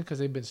preseason because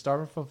they've been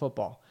starving for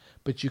football.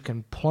 But you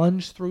can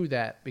plunge through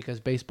that because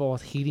baseball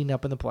is heating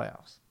up in the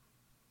playoffs.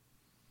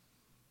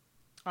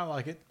 I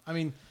like it. I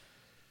mean,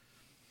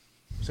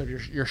 So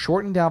you're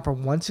shortening down from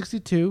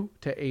 162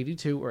 to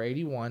 82 or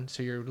 81.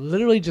 So you're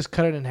literally just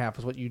cut it in half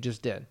is what you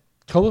just did.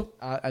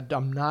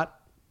 I'm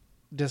not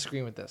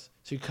disagreeing with this.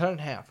 So you cut it in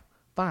half.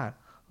 Fine.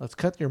 Let's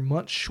cut your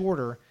month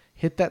shorter.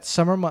 Hit that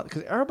summer month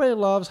because everybody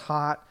loves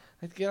hot.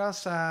 Let's get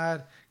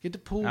outside, get the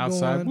pool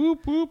outside, going.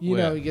 whoop whoop. You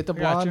know, you get the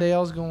Gotcha.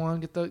 Blondales going,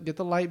 get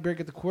the light beer,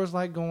 get the Coors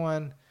Light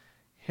going.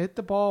 Hit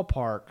the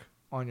ballpark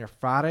on your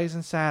Fridays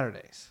and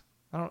Saturdays.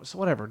 So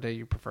whatever day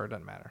you prefer, it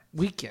doesn't matter.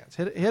 Weekends.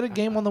 Hit a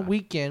game on the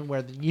weekend where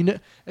at the end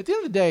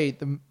of the day,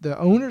 the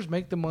owners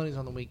make the monies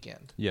on the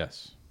weekend.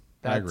 Yes,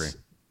 I agree.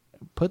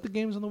 Put the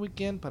games on the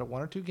weekend. Put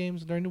 1 or 2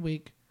 games during the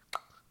week.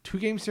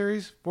 2-game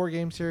series,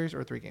 4-game series,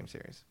 or 3-game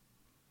series.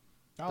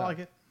 I like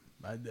it,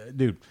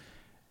 dude.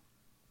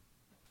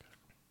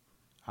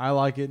 I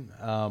like it.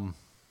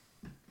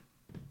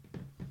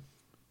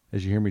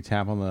 As you hear me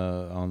tap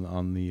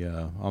on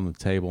the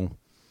table,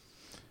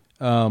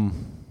 I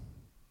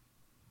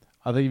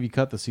think if you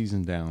cut the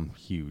season down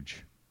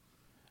huge,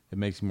 it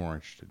makes me more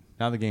interested.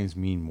 Now the games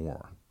mean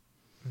more.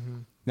 Mm-hmm.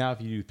 Now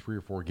if you do 3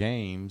 or 4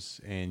 games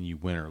and you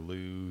win or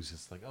lose,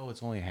 it's like, oh,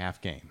 it's only a half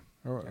game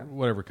or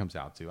whatever it comes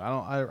out to.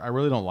 I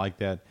really don't like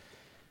that.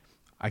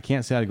 I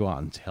can't say I'd go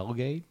out and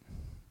tailgate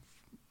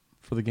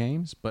for the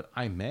games, but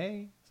I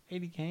may.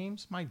 80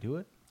 games, might do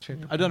it. Sure.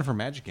 I've done it for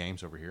Magic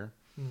games over here.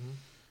 Mm-hmm.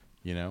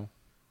 You know?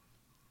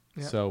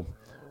 Yep. So,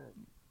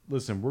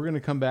 listen, we're going to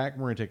come back.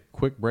 We're going to take a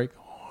quick break.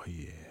 Oh,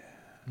 yeah.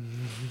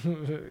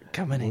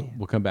 Coming in.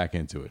 We'll come back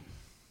into it.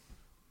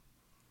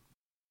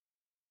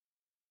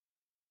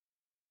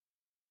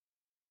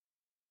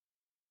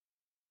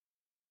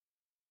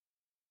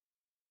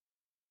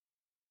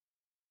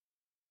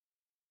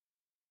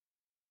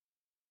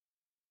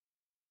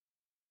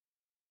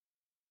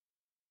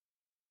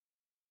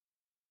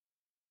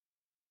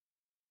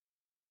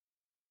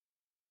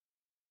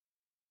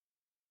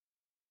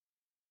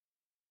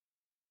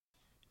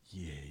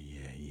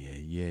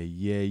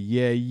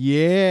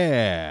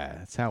 Yeah.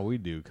 That's how we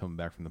do coming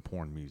back from the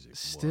porn music.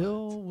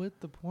 Still What? with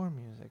the porn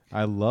music.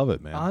 I love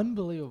it, man.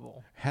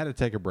 Unbelievable. Had to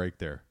take a break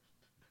there.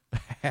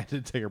 Had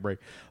to take a break.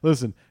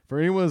 Listen, for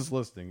anyone who's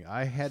listening,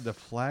 I had to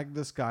flag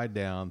this guy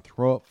down,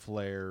 throw up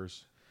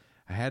flares.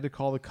 I had to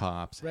call the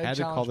cops. Red had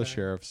to call challenge, the man.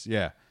 sheriffs.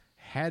 Yeah.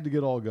 Had to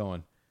get all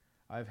going.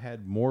 I've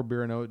had more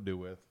beer than I know what to do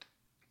with,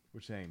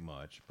 which ain't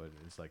much, but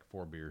it's like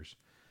 4 beers.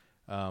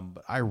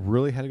 But I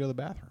really had to go to the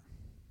bathroom.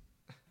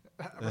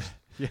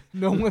 Yeah.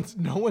 No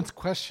one's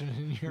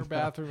questioning your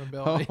bathroom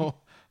ability.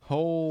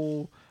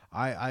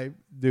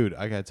 Dude,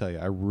 I gotta tell you,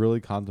 I really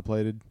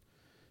contemplated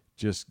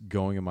just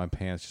going in my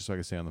pants just so I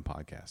could say on the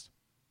podcast.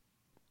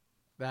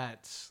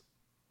 That's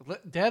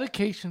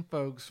dedication,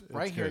 folks.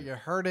 Right here. good. You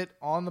heard it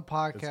on the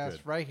podcast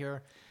right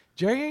here.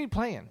 Jerry ain't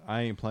playing.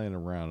 I ain't playing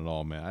around at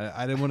all, man.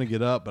 I didn't want to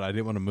get up, but I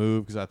didn't want to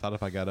move because I thought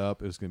if I got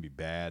up, it was going to be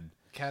bad.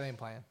 Cat ain't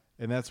playing.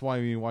 And that's why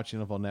when you watch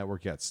NFL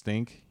Network, you got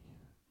Stink.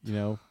 You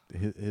know,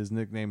 his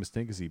nickname is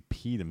Stink because he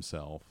peed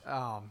himself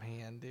Oh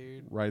man,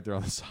 dude. right there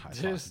on the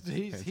sideline.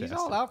 He's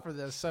all out for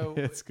this. So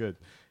It's good.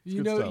 It's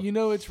you good know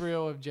stuff. it's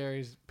real if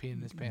Jerry's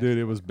peeing his pants. Dude,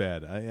 it was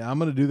bad. I'm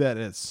going to do that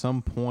at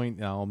some point,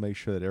 and I'll make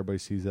sure that everybody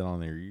sees that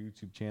on their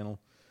YouTube channel.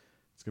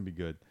 It's going to be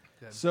good.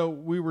 So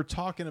we were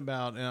talking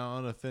about, and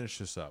I'm going to finish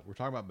this up. We're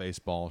talking about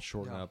baseball,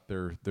 shortening up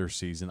their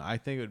season. I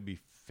think it would be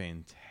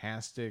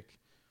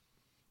fantastic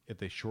if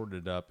they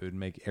shortened it up. It would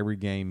make every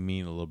game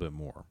mean a little bit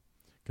more.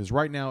 Because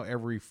right now,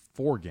 every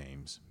 4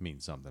 games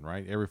means something,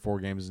 right? Every 4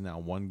 games is now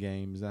 1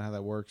 game. Is that how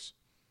that works?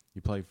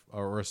 You play,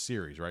 or a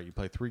series, right? You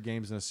play 3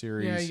 games in a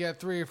series. Yeah, you got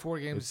 3 or 4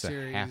 games It's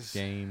series. a half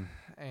game.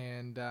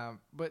 And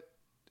but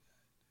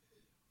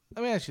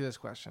let me ask you this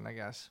question, I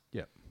guess.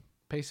 Yep.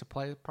 Pace of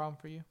play a problem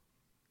for you?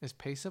 Is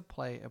pace of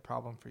play a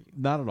problem for you?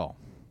 Not at all.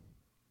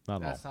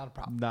 Not at all. That's not a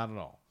problem. Not at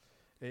all.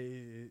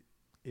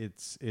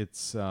 It's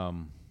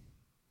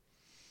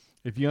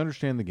if you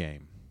understand the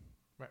game,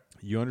 Right.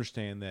 you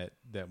understand that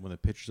when the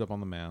pitcher's up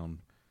on the mound,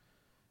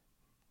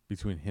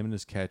 between him and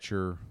his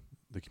catcher,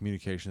 the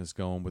communication that's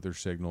going with their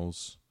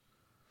signals.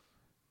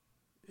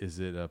 Is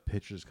it a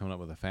pitcher that's coming up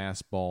with a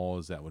fastball?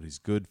 Is that what he's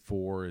good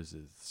for? Is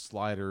it the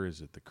slider?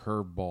 Is it the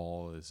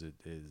curveball? Is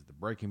the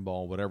breaking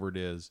ball? Whatever it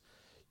is,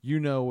 you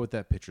know what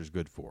that pitcher's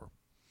good for.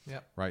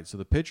 Yep. Right. So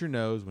the pitcher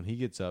knows when he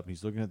gets up and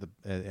he's looking at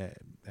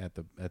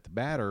the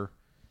batter,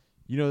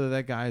 you know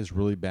that guy is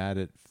really bad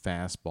at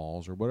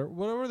fastballs or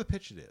whatever the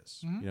pitch it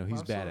is. Mm-hmm. You know,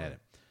 he's bad Absolutely. at it.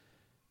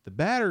 The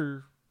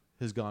batter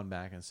has gone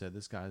back and said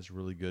this guy's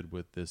really good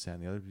with this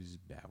and the other. He's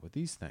bad with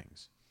these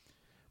things.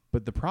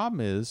 But the problem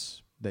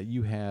is that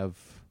you have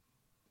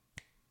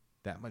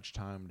that much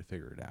time to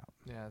figure it out.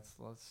 Yeah, it's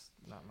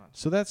not much.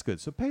 So that's good.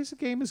 So pace of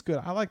game is good.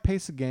 I like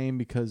pace of game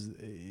because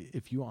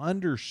if you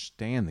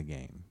understand the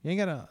game, you ain't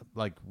got to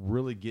like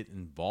really get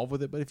involved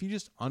with it. But if you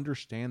just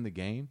understand the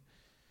game,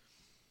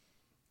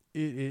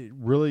 it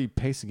really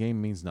pace of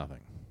game means nothing.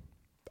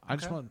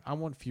 I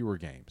want fewer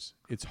games.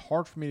 It's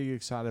hard for me to get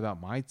excited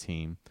about my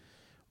team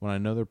when I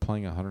know they're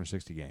playing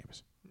 160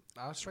 games.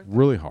 It's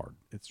really hard.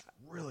 It's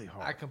really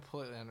hard. I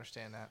completely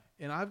understand that.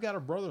 And I've got a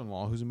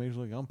brother-in-law who's a major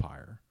league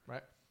umpire.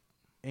 Right.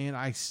 And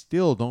I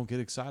still don't get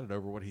excited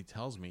over what he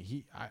tells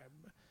me.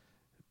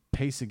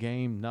 Pace a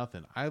game,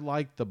 nothing. I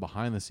like the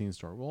behind-the-scenes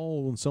story.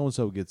 Well, when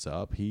so-and-so gets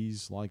up,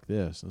 he's like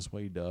this. That's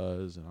what he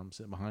does. And I'm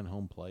sitting behind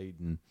home plate,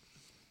 and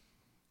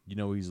you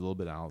know he's a little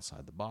bit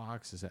outside the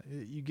box.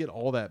 You get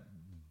all that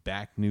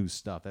back news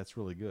stuff. That's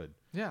really good.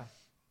 Yeah.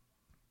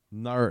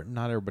 Not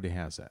everybody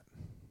has that.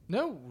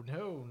 No,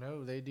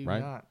 they do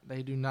Right? not.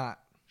 They do not.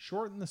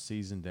 Shorten the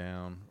season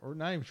down, or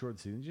not even shorten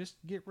the season. Just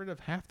get rid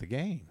of half the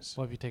games.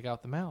 What if you take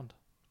out the mound?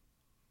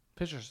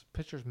 Pitcher's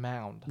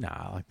mound.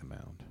 Nah, I like the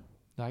mound.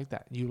 I like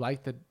that. You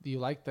like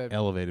the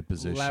Elevated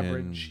position.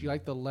 leverage. You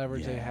like the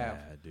leverage they have.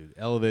 Yeah, dude.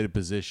 Elevated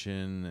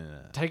position.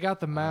 Take out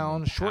the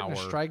mound, shorten the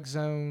power. strike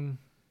zone.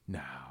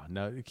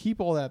 No. Keep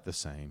all that the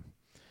same.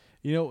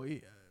 You know,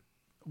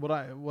 what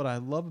I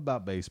love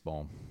about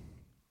baseball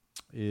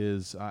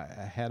is I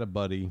had a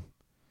buddy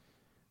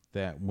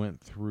that went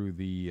through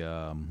the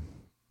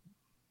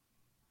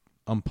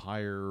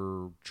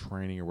umpire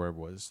training or whatever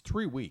it was.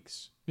 3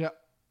 weeks. Yep.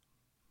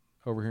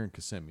 Over here in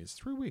Kissimmee. It's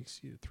 3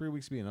 weeks. 3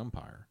 weeks to be an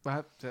umpire.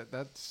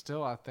 That's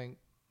still, I think,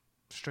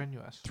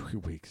 strenuous. 3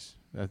 weeks.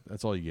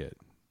 That's all you get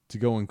to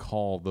go and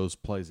call those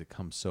plays that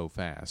come so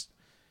fast.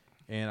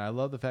 And I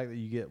love the fact that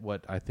you get,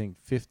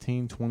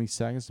 15, 20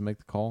 seconds to make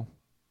the call.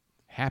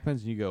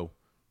 Happens, and you go,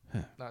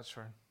 Not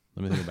sure.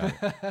 let me think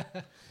about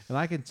it. And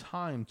I can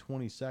time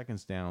 20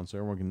 seconds down so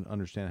everyone can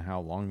understand how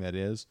long that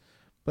is.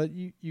 But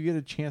you get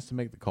a chance to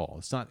make the call.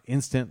 It's not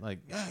instant, like,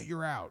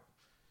 you're out.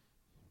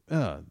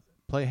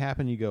 Play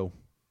happen, you go,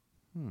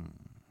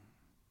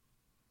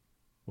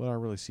 what do I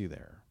really see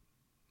there?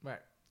 Right.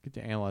 Get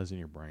to analyze in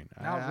your brain.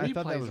 Now I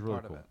thought replay that is was a really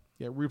part of cool. it.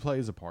 Yeah, replay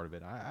is a part of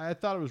it. I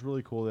thought it was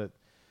really cool that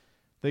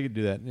they could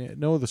do that.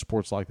 No other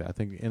sports like that. I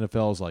think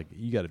NFL is like,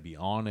 you got to be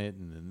on it,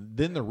 and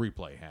then the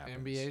replay happens.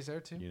 NBA's there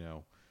too. You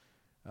know,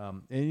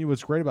 and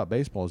what's great about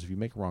baseball is if you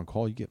make a wrong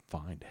call, you get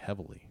fined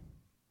heavily.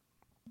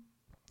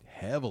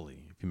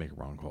 Heavily if you make a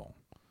wrong call.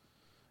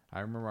 I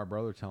remember my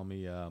brother telling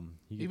me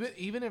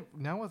Even if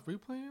now with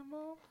replay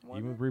involved.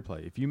 even with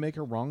replay, if you make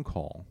a wrong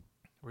call,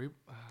 Re-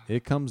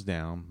 it comes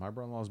down. My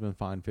brother-in-law's been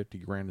fined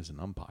 $50,000 as an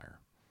umpire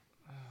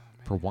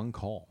for one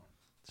call.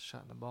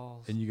 shot in the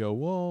balls. And you go,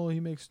 well, he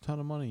makes a ton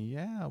of money.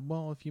 Yeah,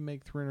 well, if you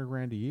make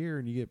 $300,000 a year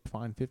and you get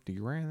fined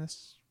 $50,000,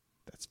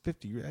 that's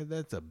 50.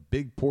 That's a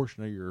big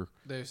portion of your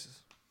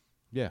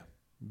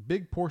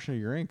big portion of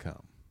your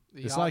income.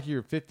 It's like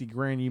your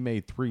 $50,000 you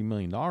made $3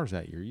 million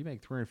that year. You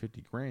make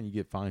 $350,000, you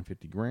get fined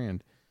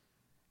 $50,000.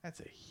 That's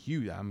a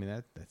huge. I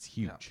mean, that's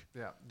huge.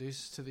 Yeah.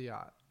 Deuces to the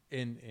yacht.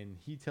 And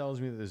he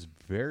tells me that there's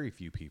very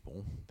few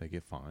people that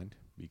get fined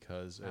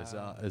because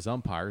as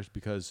umpires,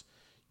 because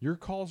your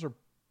calls are,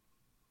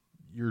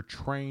 you're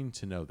trained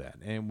to know that.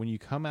 And when you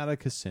come out of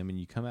Kissimmee,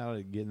 you come out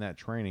of getting that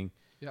training,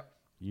 Yep.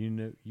 you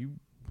know, you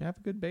have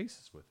a good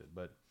basis with it.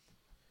 But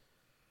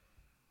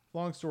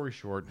long story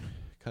short,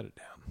 cut it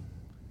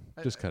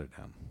down. Just cut it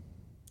down.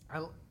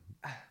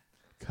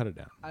 Cut it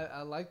down.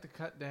 I like the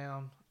cut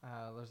down.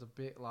 There's a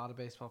lot of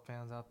baseball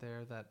fans out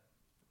there that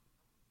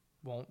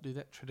won't do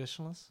that.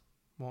 Traditionalists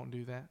won't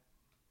do that.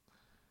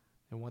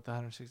 They want the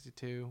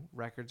 162.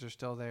 Records are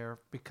still there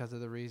because of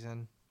the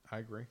reason. I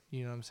agree.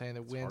 You know what I'm saying?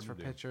 The wins for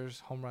pitchers,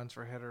 home runs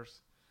for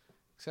hitters,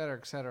 et cetera,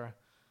 et cetera.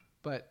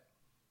 But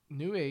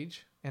new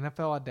age,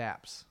 NFL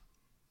adapts.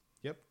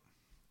 Yep.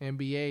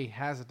 NBA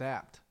has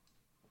adapt.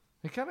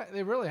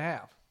 They really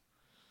have.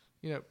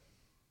 You know,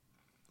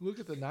 look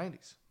at the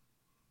 90s.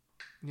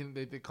 You know,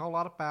 they call a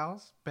lot of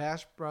fouls.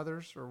 Bash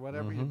Brothers or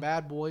whatever.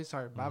 Bad Boys.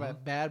 Sorry, my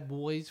bad. Bad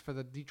Boys for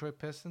the Detroit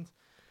Pistons.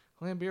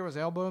 Lambeer was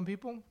elbowing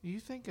people.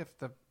 You think if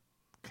the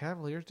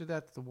Cavaliers did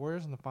that to the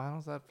Warriors in the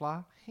finals, that'd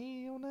fly?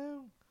 Hell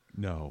no.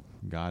 No.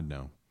 God,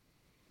 no.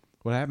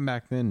 What happened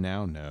back then,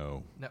 now,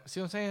 no. No. See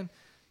what I'm saying?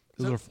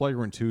 Those are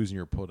flagrant twos and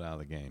you're pulled out of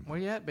the game. Where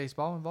you at,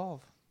 baseball?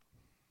 Involve.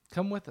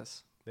 Come with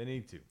us. They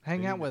need to.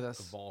 Hang out with us.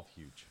 Evolve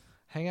huge.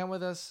 Hang out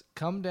with us.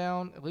 Come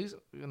down. At least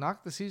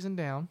knock the season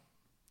down.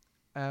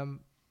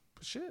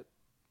 Shit.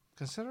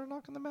 Consider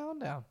knocking the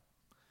mound down.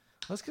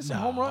 Let's get some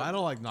home runs. I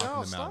don't like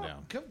knocking the mound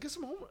down. Come get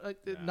some home.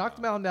 Knock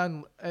the mound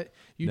down.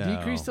 You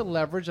decrease the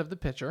leverage of the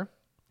pitcher,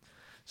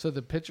 so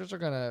the pitchers are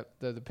gonna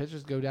the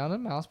pitchers go down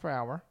in miles per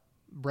hour.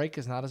 Break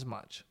is not as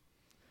much.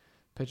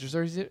 Pitches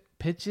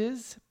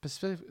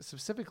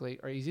specifically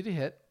are easier to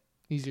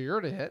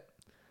hit,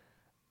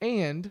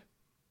 and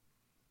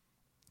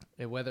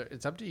whether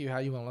it's up to you how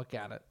you want to look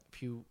at it.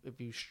 If you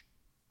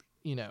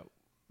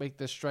make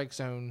the strike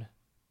zone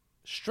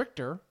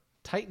stricter,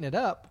 tighten it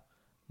up,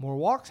 more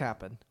walks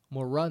happen,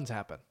 more runs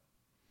happen.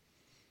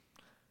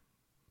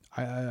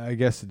 I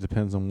guess it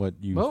depends on what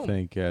you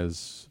think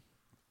as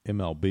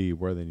MLB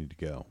where they need to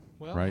go.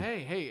 Well, right?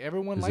 hey,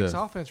 everyone likes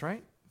offense,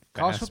 right?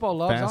 College football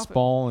loves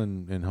fastball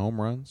and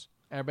home runs.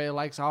 Everybody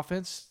likes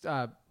offense.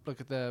 Look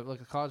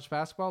at college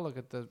basketball. Look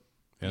at the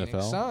NFL.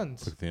 Phoenix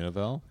Suns. Look at the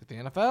NFL. Look at the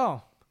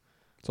NFL.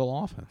 It's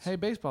all offense. Hey,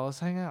 baseball, let's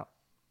hang out.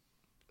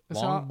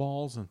 Long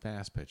balls and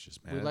fast pitches,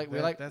 man. We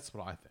like. That's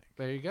what I think.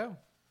 There you go.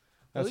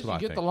 That's At least what I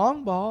you get think. the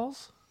long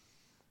balls.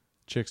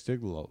 Chicks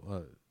dig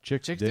the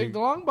Chicks dig the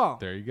long ball.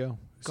 There you go.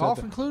 Golf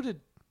included.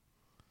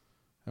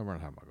 I'm not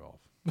talking about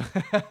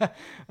golf.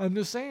 I'm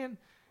just saying,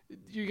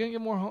 you're gonna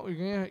get more.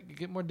 You're gonna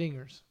get more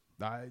dingers.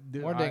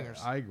 More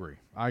dingers. I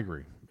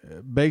agree.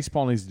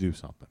 Baseball needs to do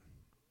something.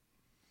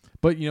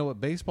 But you know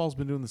what? Baseball's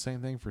been doing the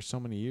same thing for so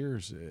many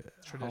years.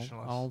 Traditionalists.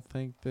 I don't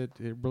think that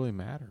it really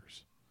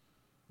matters.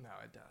 No,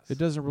 it does. It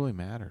doesn't really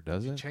matter,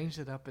 does it? Changed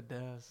it up. It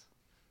does.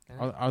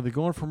 Are they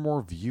going for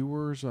more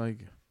viewers?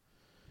 Like,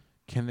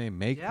 can they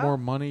make more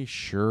money?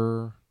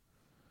 Sure.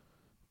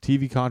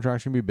 TV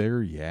contracts can be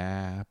bigger,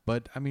 yeah.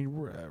 But I mean,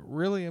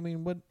 really, I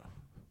mean, what?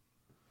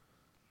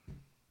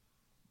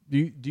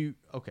 Do you?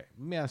 Okay,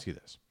 let me ask you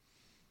this: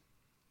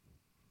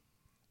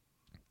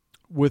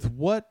 with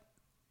what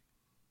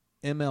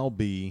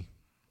MLB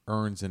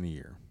earns in a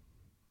year,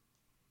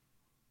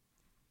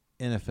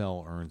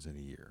 NFL earns in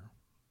a year,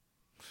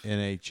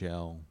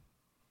 NHL,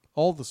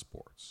 all the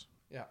sports.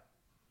 Yeah.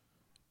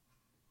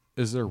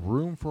 Is there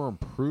room for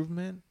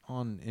improvement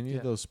on any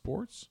of those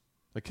sports?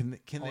 Like, can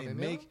they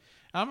make?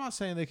 I'm not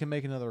saying they can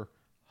make another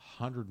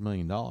 $100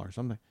 million.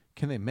 I'm like,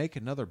 can they make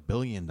another $1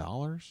 billion?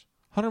 $100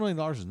 million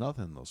is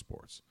nothing in those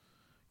sports.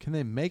 Can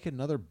they make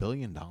another $1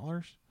 billion?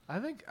 I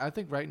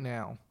think right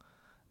now,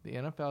 the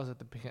NFL is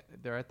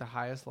they're at the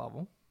highest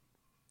level.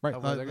 Right.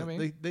 Of where they're gonna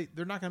be.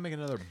 They're not going to make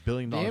another $1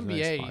 billion The in the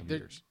next 5 NBA.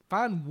 years.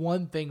 Find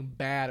one thing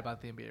bad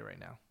about the NBA right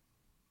now.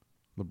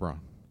 LeBron.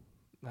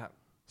 No.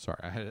 Sorry,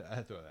 I had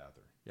to throw that out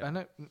there. Yeah. I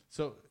know.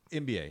 So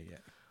NBA, yeah.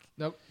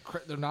 No,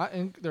 they're not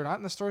in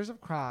the stories of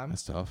crime.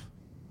 That's tough.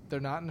 They're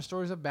not in the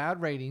stories of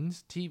bad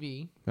ratings,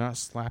 TV. They're not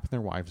slapping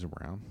their wives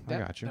around. I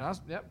got you.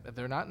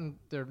 They're not in.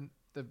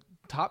 The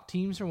top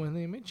teams are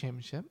winning the NBA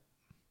championship.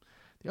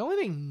 The only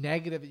thing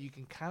negative that you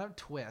can kind of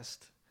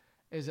twist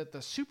is that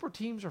the super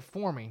teams are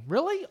forming.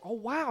 Really? Oh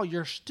wow,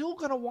 you're still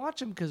gonna watch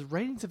them because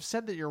ratings have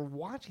said that you're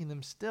watching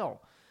them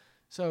still.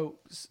 So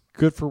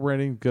good for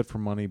rating, good for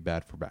money,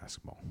 bad for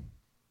basketball.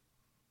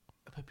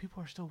 But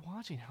people are still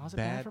watching. How is it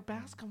bad for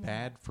basketball?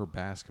 Bad for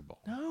basketball.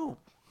 No.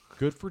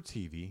 Good for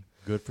TV.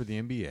 Good for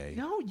the NBA.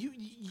 No,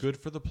 good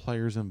for the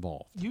players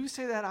involved. You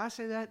say that, I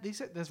say that. They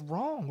said that's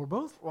wrong. We're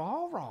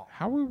all wrong.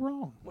 How are we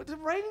wrong? What the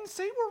ratings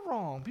say we're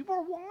wrong? People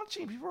are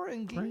watching. People are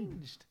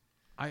engaged.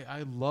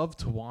 I love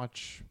to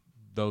watch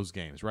those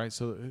games. Right.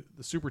 So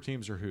the super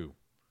teams are who?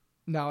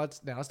 Now it's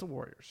the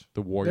Warriors.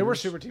 The Warriors. They were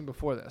super team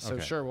before this, so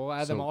okay. Sure, we'll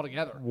add them all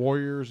together.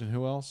 Warriors and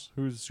who else?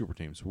 Who's the super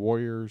teams?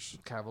 Warriors.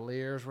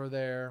 Cavaliers were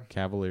there.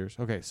 Cavaliers.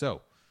 Okay,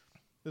 so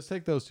let's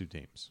take those two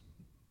teams.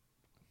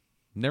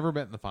 Never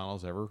bet in the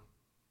finals ever.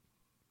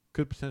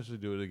 Could potentially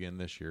do it again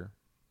this year.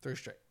 3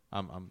 straight.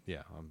 I'm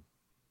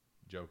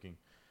joking.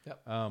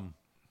 Yep.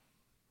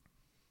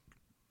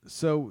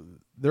 So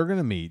they're going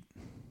to meet,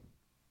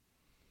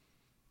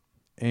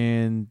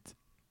 and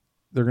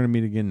they're going to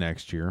meet again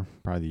next year,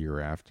 probably the year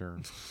after,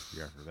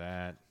 year after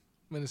that,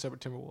 Minnesota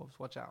Timberwolves,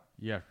 watch out.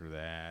 year after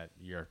that,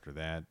 year after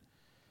that.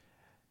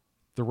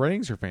 The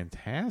ratings are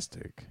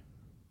fantastic,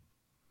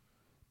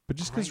 but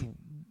just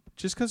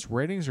because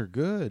ratings are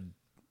good,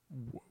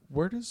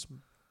 where does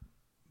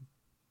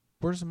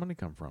the money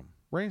come from?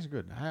 Ratings are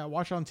good. I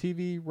watch it on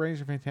TV.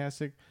 Ratings are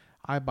fantastic.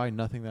 I buy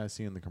nothing that I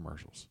see in the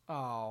commercials.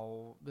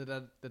 Oh, that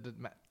doesn't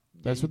matter.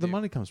 Yeah, That's you where the do.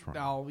 money comes from.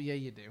 Oh, yeah,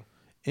 you do.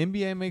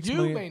 NBA makes You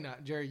money. may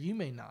not, Jerry. You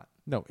may not.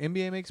 No,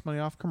 NBA makes money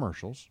off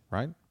commercials,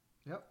 right?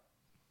 Yep.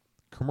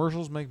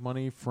 Commercials make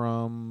money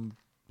from.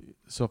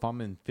 So if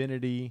I'm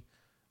Infinity,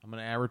 I'm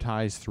going to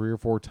advertise 3 or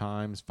 4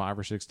 times, 5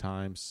 or 6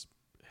 times,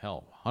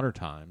 hell, 100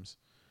 times,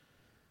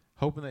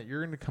 hoping that you're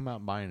going to come out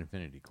and buy an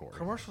Infinity cord.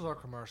 Commercials are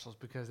commercials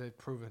because they've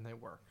proven they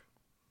work.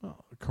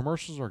 Well,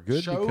 commercials are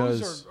good Shows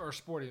because or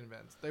sporting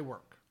events, they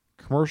work.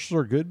 commercials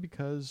are good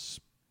because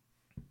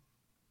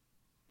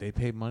they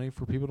pay money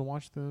for people to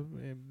watch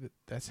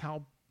that's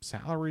how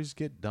salaries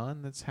get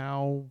done. That's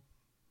how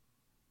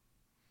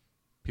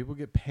people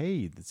get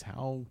paid. That's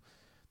how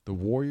the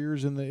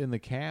Warriors and the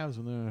Cavs,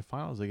 when they're in the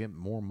finals, they get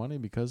more money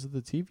because of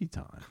the TV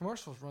time.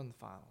 Commercials run the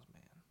finals, man.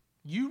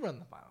 You run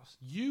the finals.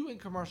 You and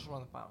commercials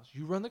run the finals.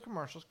 You run the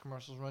commercials.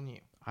 Commercials run you.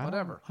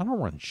 Whatever. I don't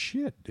run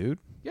shit, dude.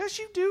 Yes,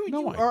 you do.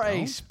 No, you I are a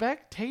don't.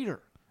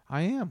 spectator.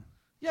 I am.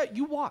 Yeah,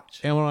 you watch.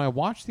 And when I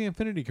watch the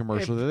Infinity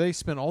commercial that they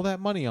spend all that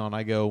money on,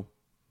 I go,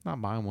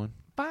 not buying one.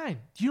 Fine.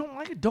 You don't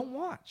like it? Don't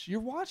watch. You're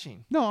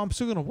watching. No, I'm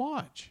still going to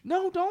watch.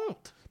 No,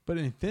 don't. But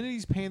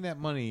Infinity's paying that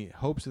money,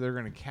 hopes that they're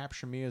going to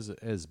capture me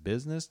as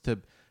business to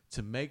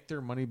make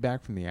their money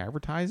back from the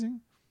advertising.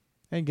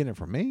 They ain't getting it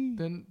from me.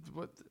 Then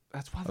what?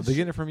 That's why. Are they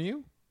getting it from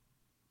you?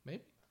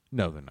 Maybe.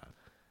 No, they're not.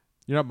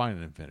 You're not buying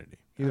an Infinity.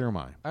 Either am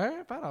I. All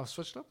right, fine. I'll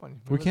switch it up on you.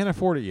 We can't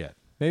afford it yet.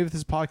 Maybe if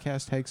this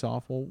podcast takes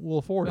off, we'll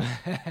afford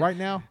it. Right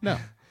now, no,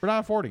 we're not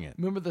affording it.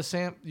 Remember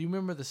you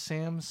remember the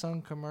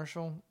Samsung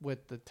commercial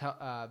with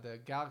the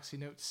Galaxy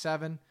Note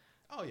 7?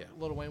 Oh yeah.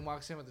 Lil Wayne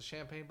walks in with the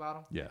champagne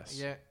bottle. Yes.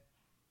 Yeah.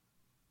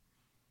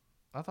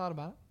 I thought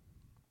about it.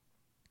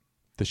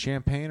 The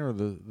champagne or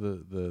the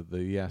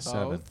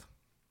S7? Both.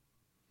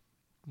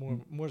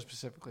 More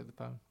specifically, the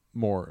phone.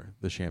 More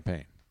the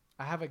champagne.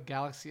 I have a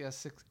Galaxy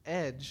S6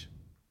 Edge.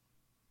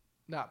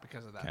 Not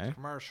because of that Okay.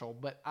 commercial,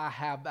 but I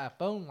have that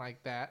phone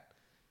like that.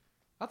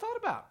 I thought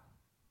about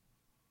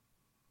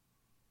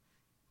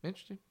it.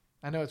 Interesting.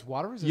 I know it's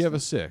water resistant. You have a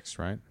 6,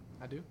 right?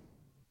 I do.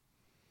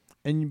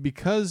 And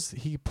because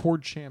he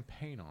poured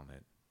champagne on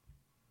it,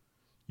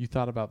 you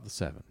thought about the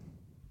 7.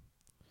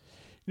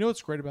 You know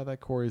what's great about that,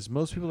 Corey, is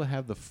most people that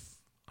have the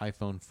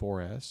iPhone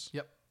 4S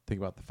Yep.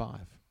 think about the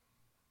 5.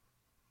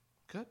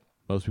 Good.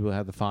 Most people that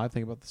have the 5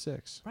 think about the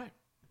 6. Right.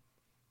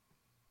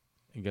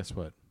 And guess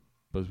what?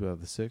 Most people that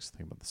have the 6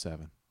 think about the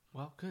 7.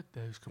 Well, good.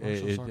 Those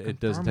commercials are It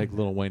doesn't take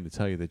confirming Lil Wayne to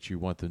tell you that you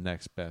want the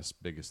next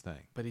best, biggest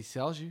thing. But he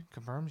sells you,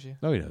 confirms you.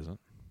 No, he doesn't.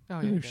 Oh,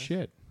 No yeah, he does.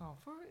 shit. Oh,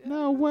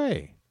 No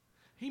way.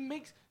 He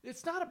makes.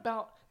 It's not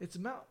about. It's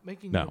about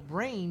making No. your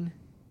brain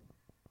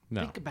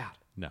No. think about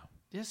it. No.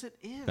 Yes, it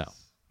is. No.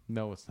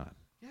 No, it's not.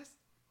 Yes.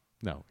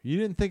 No. You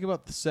didn't think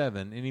about the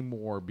 7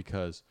 anymore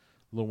because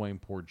Lil Wayne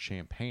poured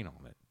champagne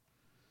on it.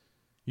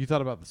 You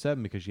thought about the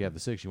 7 because you have the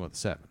 6, you want the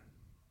 7.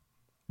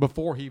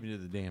 Before he even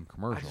did the damn I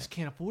commercial. just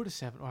can't afford a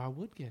 7, or I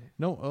would get it.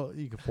 No,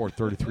 you can afford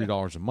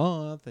 $33 a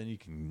month, and you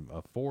can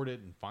afford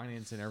it and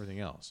finance and everything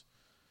else.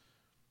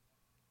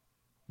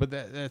 But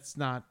that's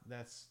not.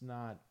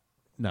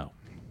 No.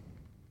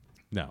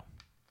 No.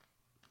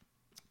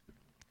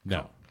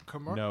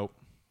 Nope.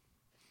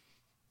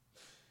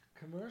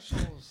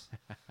 Commercials.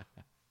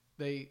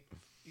 they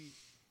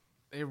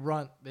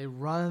run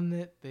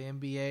it. The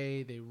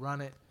NBA. They run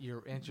it.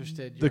 You're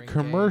interested. You're The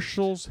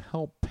commercials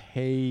help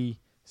pay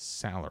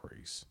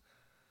salaries.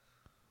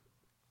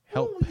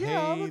 Help pay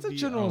that's a the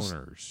general.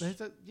 owners.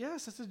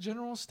 That's a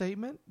general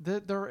statement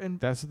that they're in.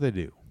 That's what they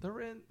do. They're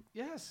in.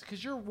 Yes,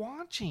 because you're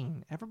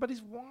watching.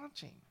 Everybody's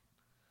watching.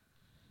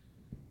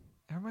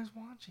 Everybody's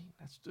watching.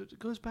 It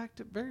goes back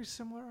to very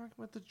similar argument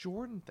with the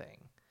Jordan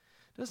thing.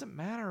 Doesn't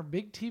matter.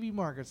 Big TV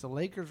markets. The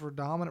Lakers were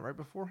dominant right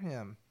before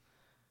him.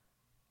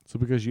 So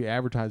because you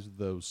advertise with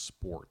those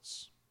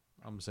sports,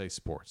 I'm gonna say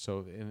sports.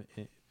 So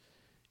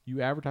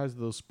you advertise with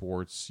those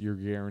sports, you're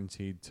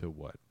guaranteed to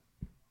what?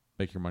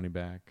 Make your money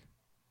back.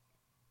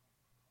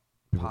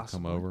 People come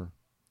Possibly. over.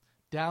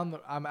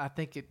 I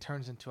think it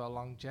turns into a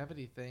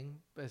longevity thing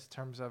in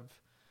terms of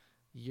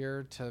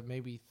year to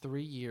maybe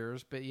 3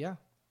 years. But yeah,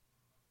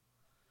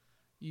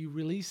 you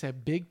release a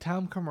big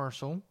time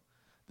commercial.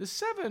 The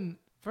 7,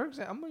 for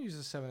example, I'm going to use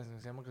the 7 as an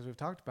example because we've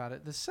talked about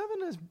it. The 7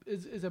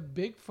 is a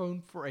big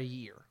phone for a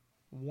year,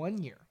 1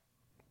 year.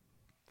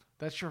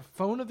 That's your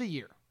phone of the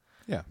year.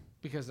 Yeah.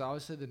 Because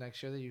obviously the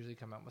next year they usually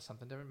come out with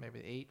something different,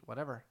 maybe 8,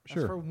 whatever. That's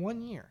Sure. for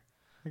 1 year.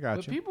 I got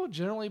But you. people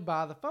generally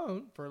buy the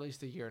phone for at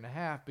least a year and a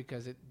half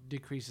because it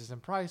decreases in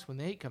price when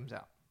the 8 comes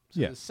out. So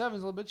Yeah. the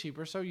 7's a little bit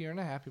cheaper, so a year and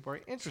a half people are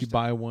If interested. you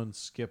buy one,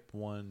 skip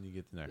one, you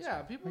get the next one.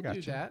 Yeah, people I got do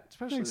you. that.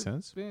 Especially Makes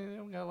sense. they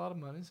don't got a lot of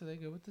money, so they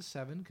go with the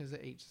 7 because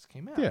the 8 just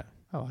came out. Yeah,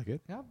 I like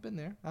it. Yeah, I've been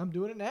there. I'm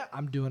doing it now.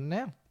 I'm doing it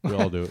now. We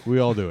all do it. We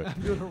all do it.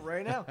 I'm doing it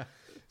right now.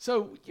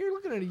 So you're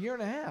looking at a year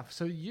and a half.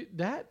 So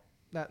that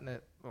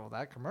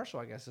commercial,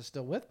 I guess, is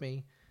still with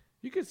me.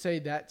 You could say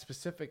that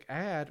specific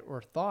ad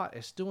or thought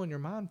is still in your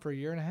mind for a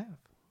year and a half.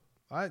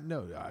 I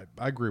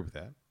agree with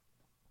that.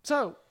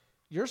 So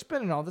you're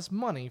spending all this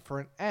money for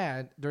an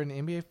ad during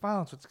the NBA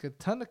Finals, which gets a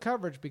ton of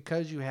coverage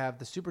because you have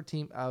the super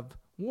team of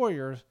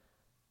Warriors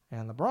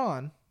and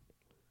LeBron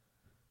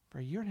for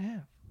a year and a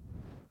half.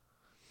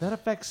 That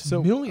affects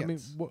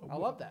millions. I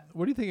love that.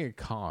 What do you think it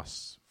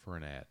costs for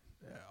an ad?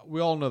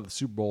 We all know the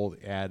Super Bowl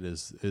ad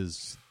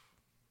is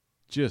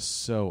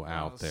just so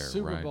out there.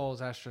 Super right? Bowl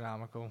is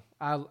astronomical.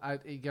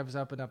 It goes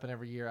up and up, and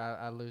every year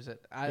I lose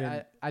it.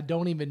 I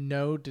don't even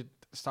know to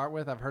start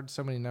with. I've heard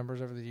so many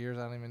numbers over the years.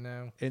 I don't even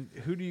know. And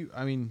who do you?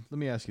 I mean, let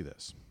me ask you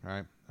this. All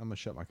right, I'm gonna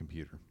shut my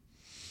computer.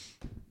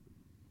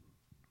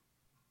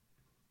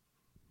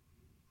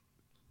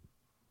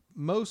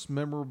 Most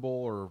memorable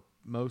or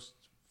most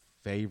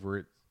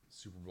favorite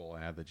Super Bowl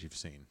ad that you've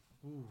seen?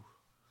 Ooh,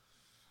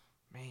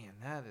 man,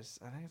 I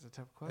think it's a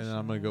tough question. And then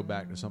I'm gonna go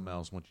back to something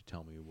else once you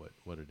tell me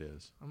what it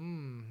is.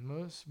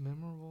 Most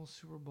memorable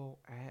Super Bowl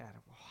ad.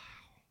 Wow.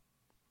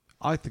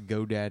 I like the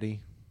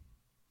GoDaddy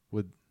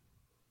with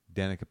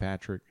Danica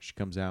Patrick. She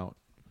comes out.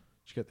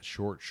 She got the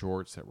short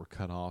shorts that were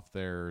cut off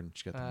there, and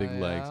she got the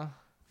big legs.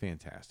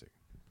 Fantastic.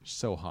 She's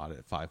so hot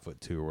at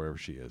 5'2" or wherever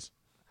she is.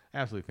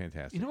 Absolutely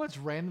fantastic. You know what's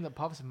random that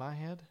pops in my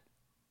head?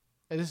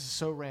 And this is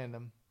so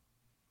random.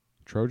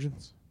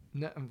 Trojans?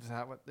 No,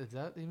 is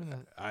that even?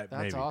 That's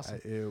maybe.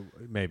 awesome.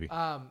 Maybe.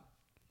 I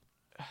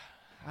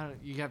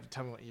don't. You have to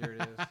tell me what year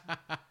it is.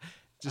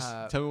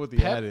 Just tell me what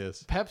the ad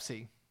is.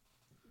 Pepsi.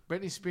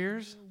 Britney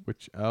Spears.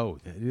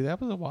 Dude, that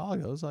was a while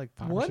ago. It was like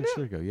 5 or 6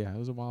 years ago. Yeah, it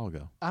was a while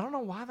ago. I don't know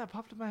why that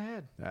popped in my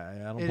head. I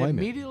don't It blame you.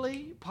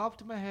 immediately popped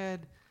in my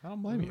head. I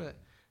don't blame you.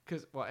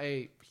 Because,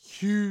 a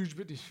huge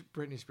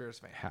Britney Spears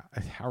fan.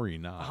 How are you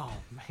not? Oh,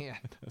 man.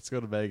 Let's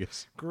go to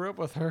Vegas. Grew up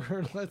with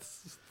her.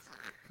 Let's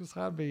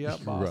sign me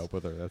up, boss. Grew up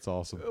with her. That's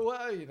awesome. Well, well,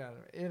 I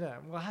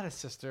had a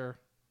sister,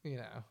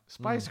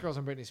 Spice Girls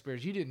and Britney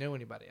Spears. You didn't know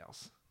anybody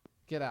else.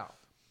 Get out.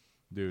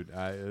 Dude,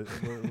 we're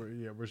just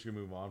going to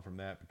move on from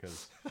that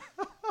because...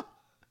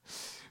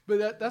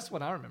 But that's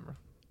what I remember.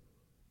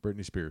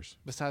 Britney Spears.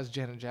 Besides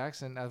Janet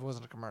Jackson, that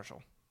wasn't a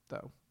commercial,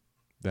 though.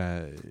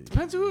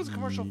 Depends who it was a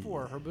commercial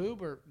for. Her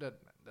boob or...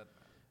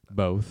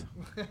 Both.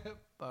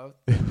 Both.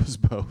 It was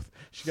both.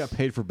 She got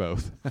paid for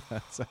both.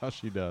 That's how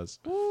she does.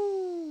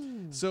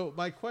 Woo. So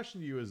my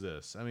question to you is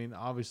this. I mean,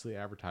 obviously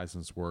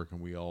advertisements work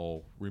and we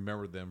all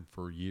remember them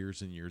for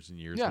years and years and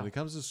years when it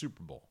comes to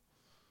Super Bowl.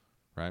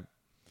 Right?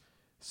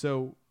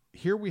 So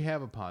here we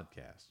have a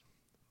podcast.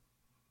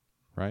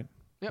 Right?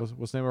 Yep.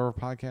 What's the name of our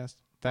podcast?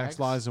 Facts,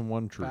 Lies, and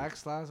One Truth.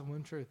 Facts, Lies, and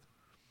One Truth.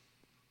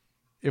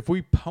 If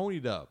we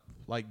ponied up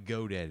like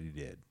GoDaddy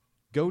did,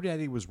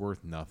 GoDaddy was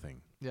worth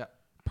nothing. Yeah.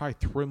 Probably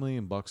 $3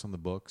 million on the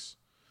books.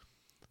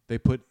 They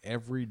put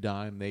every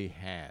dime they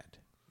had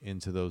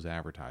into those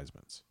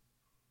advertisements.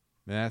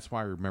 And that's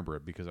why I remember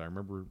it, because I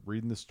remember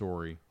reading the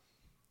story.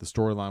 The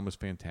storyline was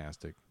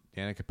fantastic.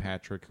 Danica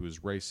Patrick, who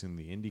was racing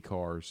the Indy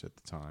cars at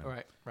the time,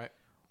 Right.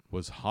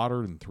 was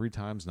hotter than 3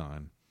 times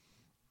 9.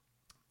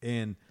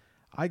 And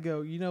I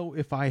go,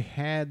 if I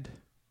had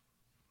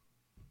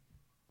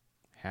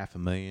 $500,000,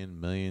 $1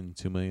 million,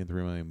 $2 million, $3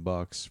 million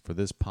bucks for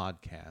this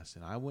podcast,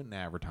 and I went and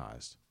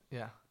advertised,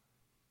 Yeah.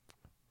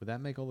 would that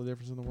make all the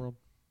difference in the world?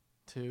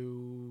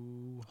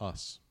 To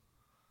Us.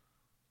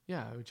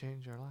 Yeah, it would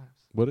change our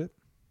lives. Would it?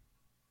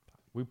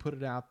 We put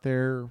it out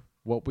there,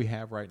 what we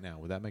have right now.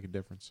 Would that make a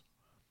difference?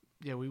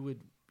 Yeah, we would.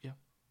 Yeah.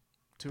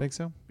 Think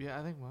so? Yeah,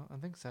 I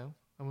think so.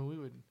 I mean, we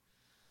would.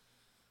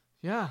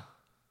 Yeah.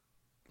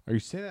 Are you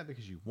saying that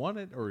because you want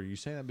it, or are you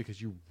saying that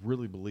because you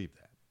really believe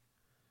that?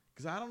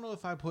 Because I don't know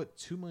if I put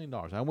 $2 million.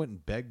 I went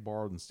and begged,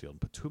 borrowed, and stealed,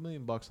 and put $2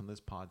 million on this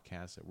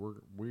podcast that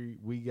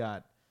we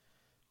got.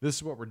 This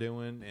is what we're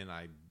doing, and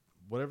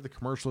whatever the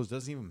commercial is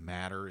doesn't even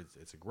matter.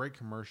 It's a great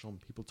commercial,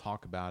 and people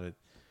talk about it.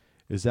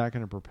 Is that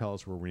going to propel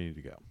us where we need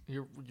to go?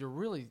 You're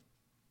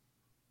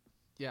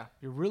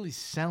really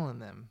selling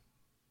them.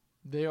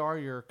 They are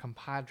your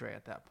compadre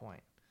at that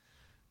point.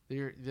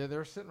 They're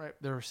sitting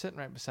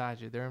right beside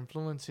you. They're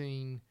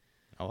influencing.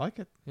 I like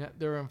it. Yeah,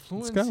 they're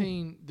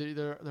influencing.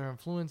 They're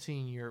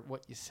influencing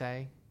what you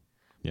say.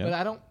 Yeah. But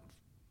I don't.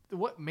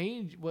 What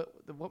made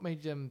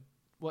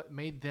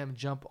them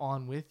jump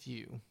on with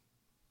you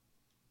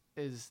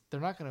is they're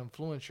not going to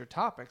influence your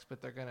topics,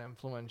 but they're going to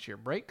influence your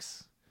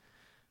breaks.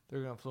 They're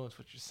going to influence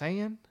what you're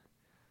saying.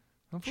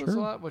 Influence a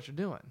lot of what you're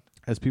doing.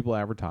 As people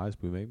advertise,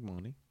 we make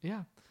money.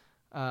 Yeah.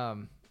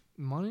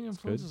 Money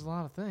influences a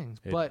lot of things.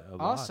 But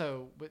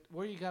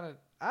where you got to,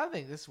 I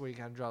think this is where you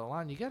got to draw the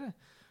line. You got to,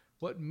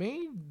 what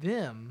made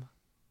them,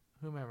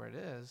 whomever it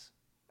is,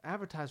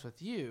 advertise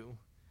with you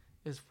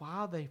is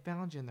why they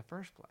found you in the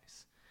first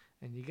place.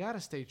 And you got to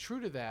stay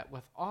true to that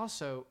with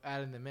also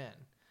adding them in.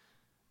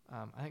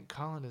 I think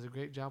Colin does a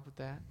great job with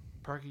that.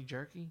 Perky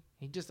Jerky.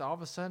 He just all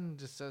of a sudden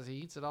just says he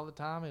eats it all the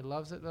time. He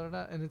loves it,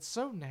 and it's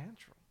so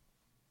natural.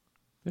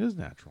 It is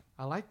natural.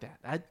 I like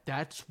that.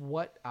 That's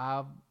what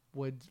I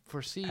would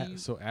foresee.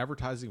 So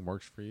advertising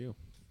works for you.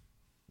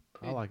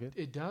 I like it.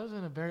 It does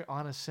in a very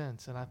honest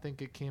sense, and I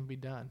think it can be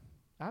done.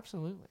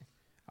 Absolutely.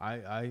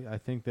 I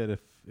think that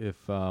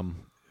if all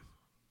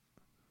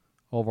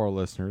of our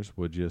listeners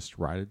would just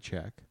write a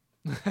check,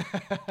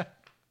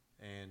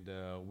 and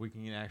we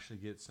can actually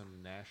get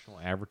some national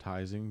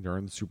advertising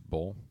during the Super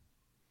Bowl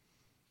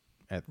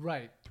at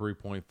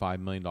 $3.5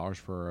 million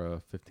for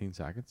 15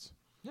 seconds.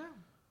 Yeah.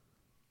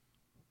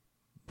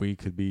 We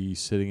could be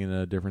sitting in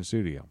a different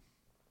studio.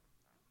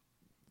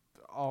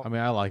 I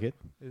mean, I like it.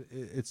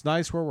 It's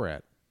nice where we're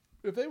at.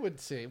 If they would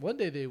see, one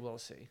day they will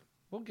see.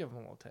 We'll give them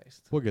a little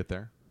taste. We'll get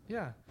there.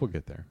 Yeah. We'll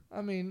get there.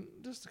 I mean,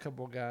 just a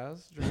couple of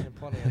guys drinking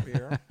plenty of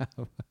beer,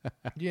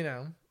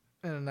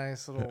 in a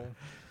nice little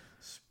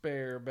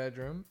spare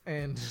bedroom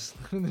and just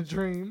living the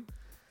dream.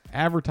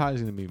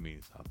 Advertising to me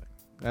means nothing.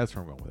 That's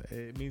where I'm going with it.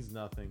 It means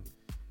nothing.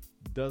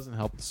 Doesn't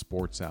help the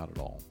sports out at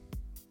all.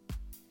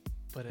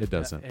 But it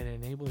doesn't. It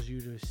enables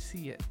you to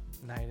see it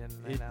night in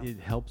and night out. It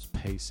helps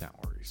pay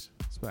salaries.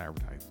 That's what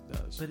advertising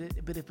does. But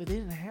if it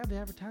didn't have the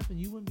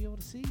advertisement, you wouldn't be able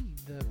to see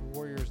the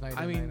Warriors night in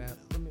and night out.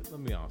 Let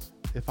me be honest.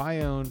 If I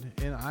owned,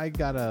 and I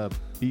got a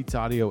Beats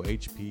Audio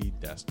HP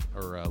desk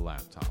or a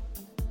laptop.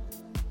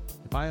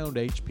 If I owned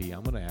HP,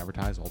 I'm going to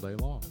advertise all day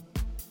long.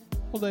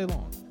 All day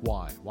long.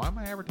 Why? Why am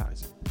I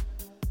advertising?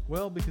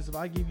 Well, because if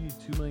I give you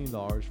 $2 million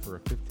for a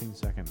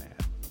 15-second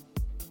ad,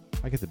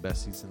 I get the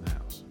best seats in the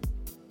house.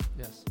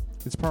 Yes.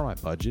 It's part of my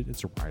budget.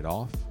 It's a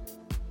write-off.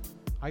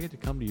 I get to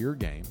come to your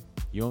game.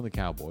 You own the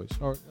Cowboys.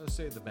 Or let's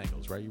say the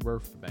Bengals, right? You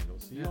work for the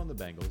Bengals. So you own the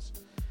Bengals.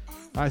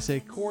 I say,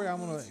 Corey,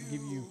 I'm going to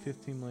give you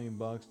 $15 million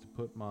to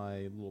put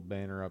my little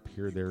banner up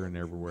here, there, and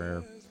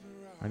everywhere.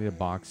 I need a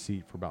box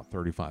seat for about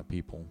 35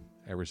 people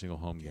every single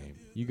home game.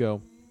 You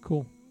go,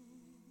 cool.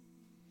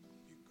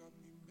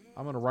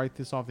 I'm going to write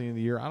this off at the end of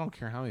the year. I don't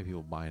care how many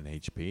people buy an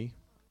HP.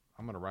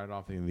 I'm going to write it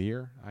off at the end of the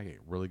year. I get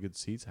really good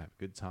seats. I have a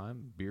good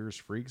time. Beer's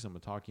free because I'm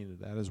going to talk you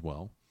into that as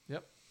well.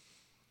 Yep.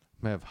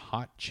 I'm going to have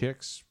hot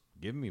chicks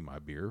giving me my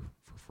beer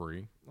for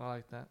free. I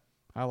like that.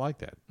 I like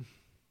that.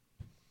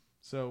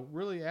 So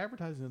really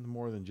advertising is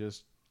more than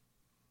just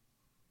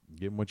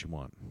getting what you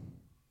want.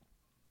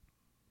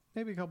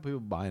 Maybe a couple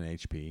people buy an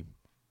HP,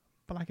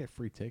 but I get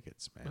free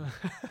tickets, man.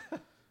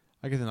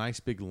 I get a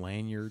nice big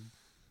lanyard,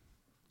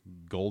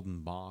 gold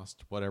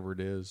embossed, whatever it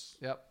is.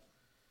 Yep.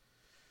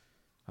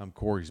 I'm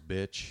Corey's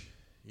bitch.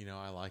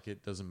 I like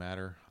it. Doesn't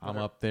matter. I'm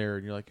up there,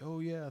 and you're like, oh,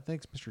 yeah,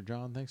 thanks, Mr.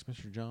 John. Thanks,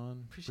 Mr.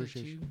 John. Appreciate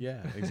you.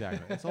 Yeah,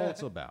 exactly. That's all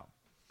it's about.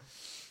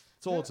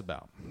 That's all it's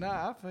about.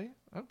 Nah, I feel you.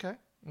 Okay.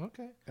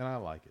 And I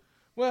like it.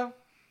 Well,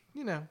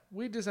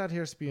 we just out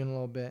here spewing a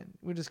little bit.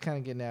 We're just kind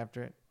of getting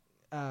after it.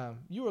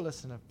 You were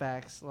listening to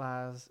Facts,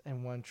 Lies,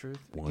 and One Truth.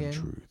 One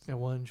Truth. And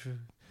One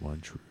Truth.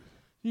 One Truth.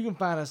 You can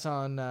find us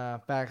on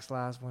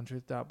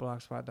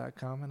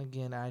factsliesonetruth.blogspot.com, and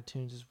again,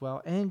 iTunes as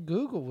well, and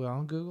Google. We're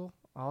on Google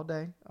all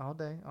day, all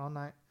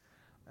night.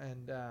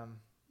 And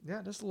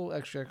just a little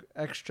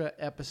extra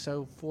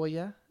episode for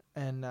you.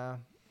 And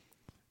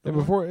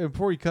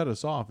before you cut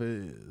us off,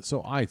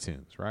 so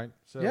iTunes, right?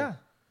 So yeah.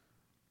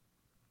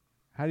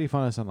 How do you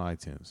find us on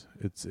iTunes?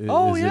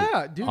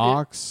 Dude,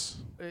 Ox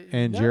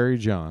and Jerry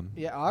John.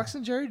 Yeah, Ox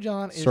and Jerry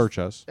John. Search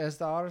us as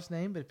the artist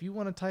name. But if you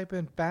want to type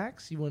in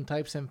facts, you want to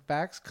type in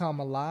facts,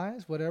 comma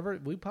lies, whatever,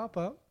 we pop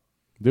up.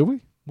 Do we?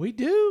 We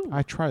do.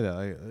 I tried that.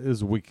 It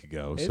was a week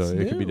ago, so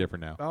it could be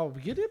different now. Oh,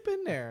 get up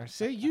in there.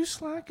 See, you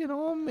slacking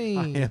on me.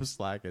 I am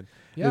slacking.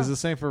 Yeah. Is it the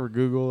same for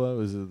Google,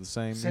 though? Is it the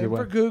same? Same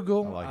for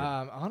Google. I like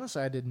it.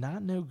 Honestly, I did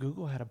not know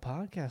Google had a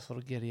podcast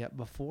little giddy up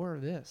before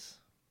this.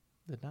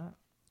 Did not.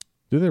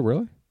 Do they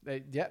really?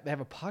 They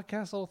have a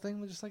podcast little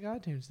thing just like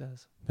iTunes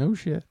does. No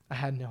shit. I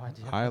had no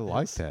idea. I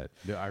like that.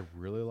 I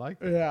really like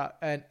that.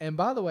 Yeah, and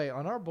by the way,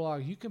 on our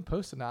blog, you can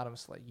post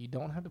anonymously. You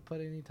don't have to put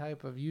any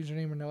type of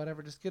username or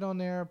whatever. Just get on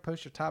there,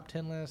 post your top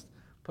 10 list,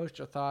 post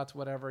your thoughts,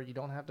 whatever. You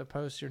don't have to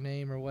post your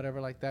name or whatever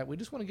like that. We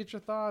just want to get your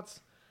thoughts.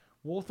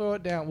 We'll throw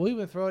it down. We'll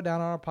even throw it down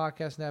on our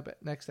podcast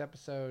next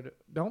episode.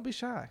 Don't be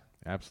shy.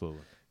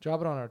 Absolutely.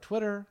 Drop it on our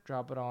Twitter.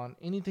 Drop it on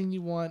anything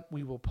you want.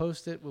 We will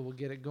post it. We will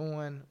get it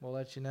going. We'll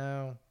let you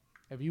know.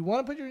 If you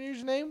want to put your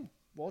username,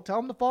 we'll tell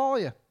them to follow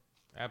you.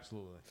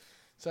 Absolutely.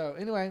 So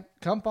anyway,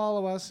 come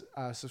follow us.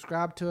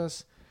 Subscribe to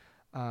us.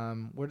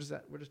 We're just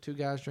two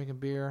guys drinking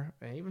beer,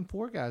 and even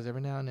four guys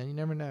every now and then. You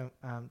never know.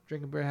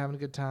 Drinking beer, having a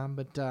good time.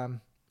 But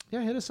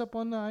hit us up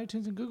on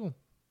iTunes and Google.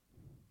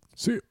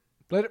 See you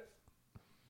Later.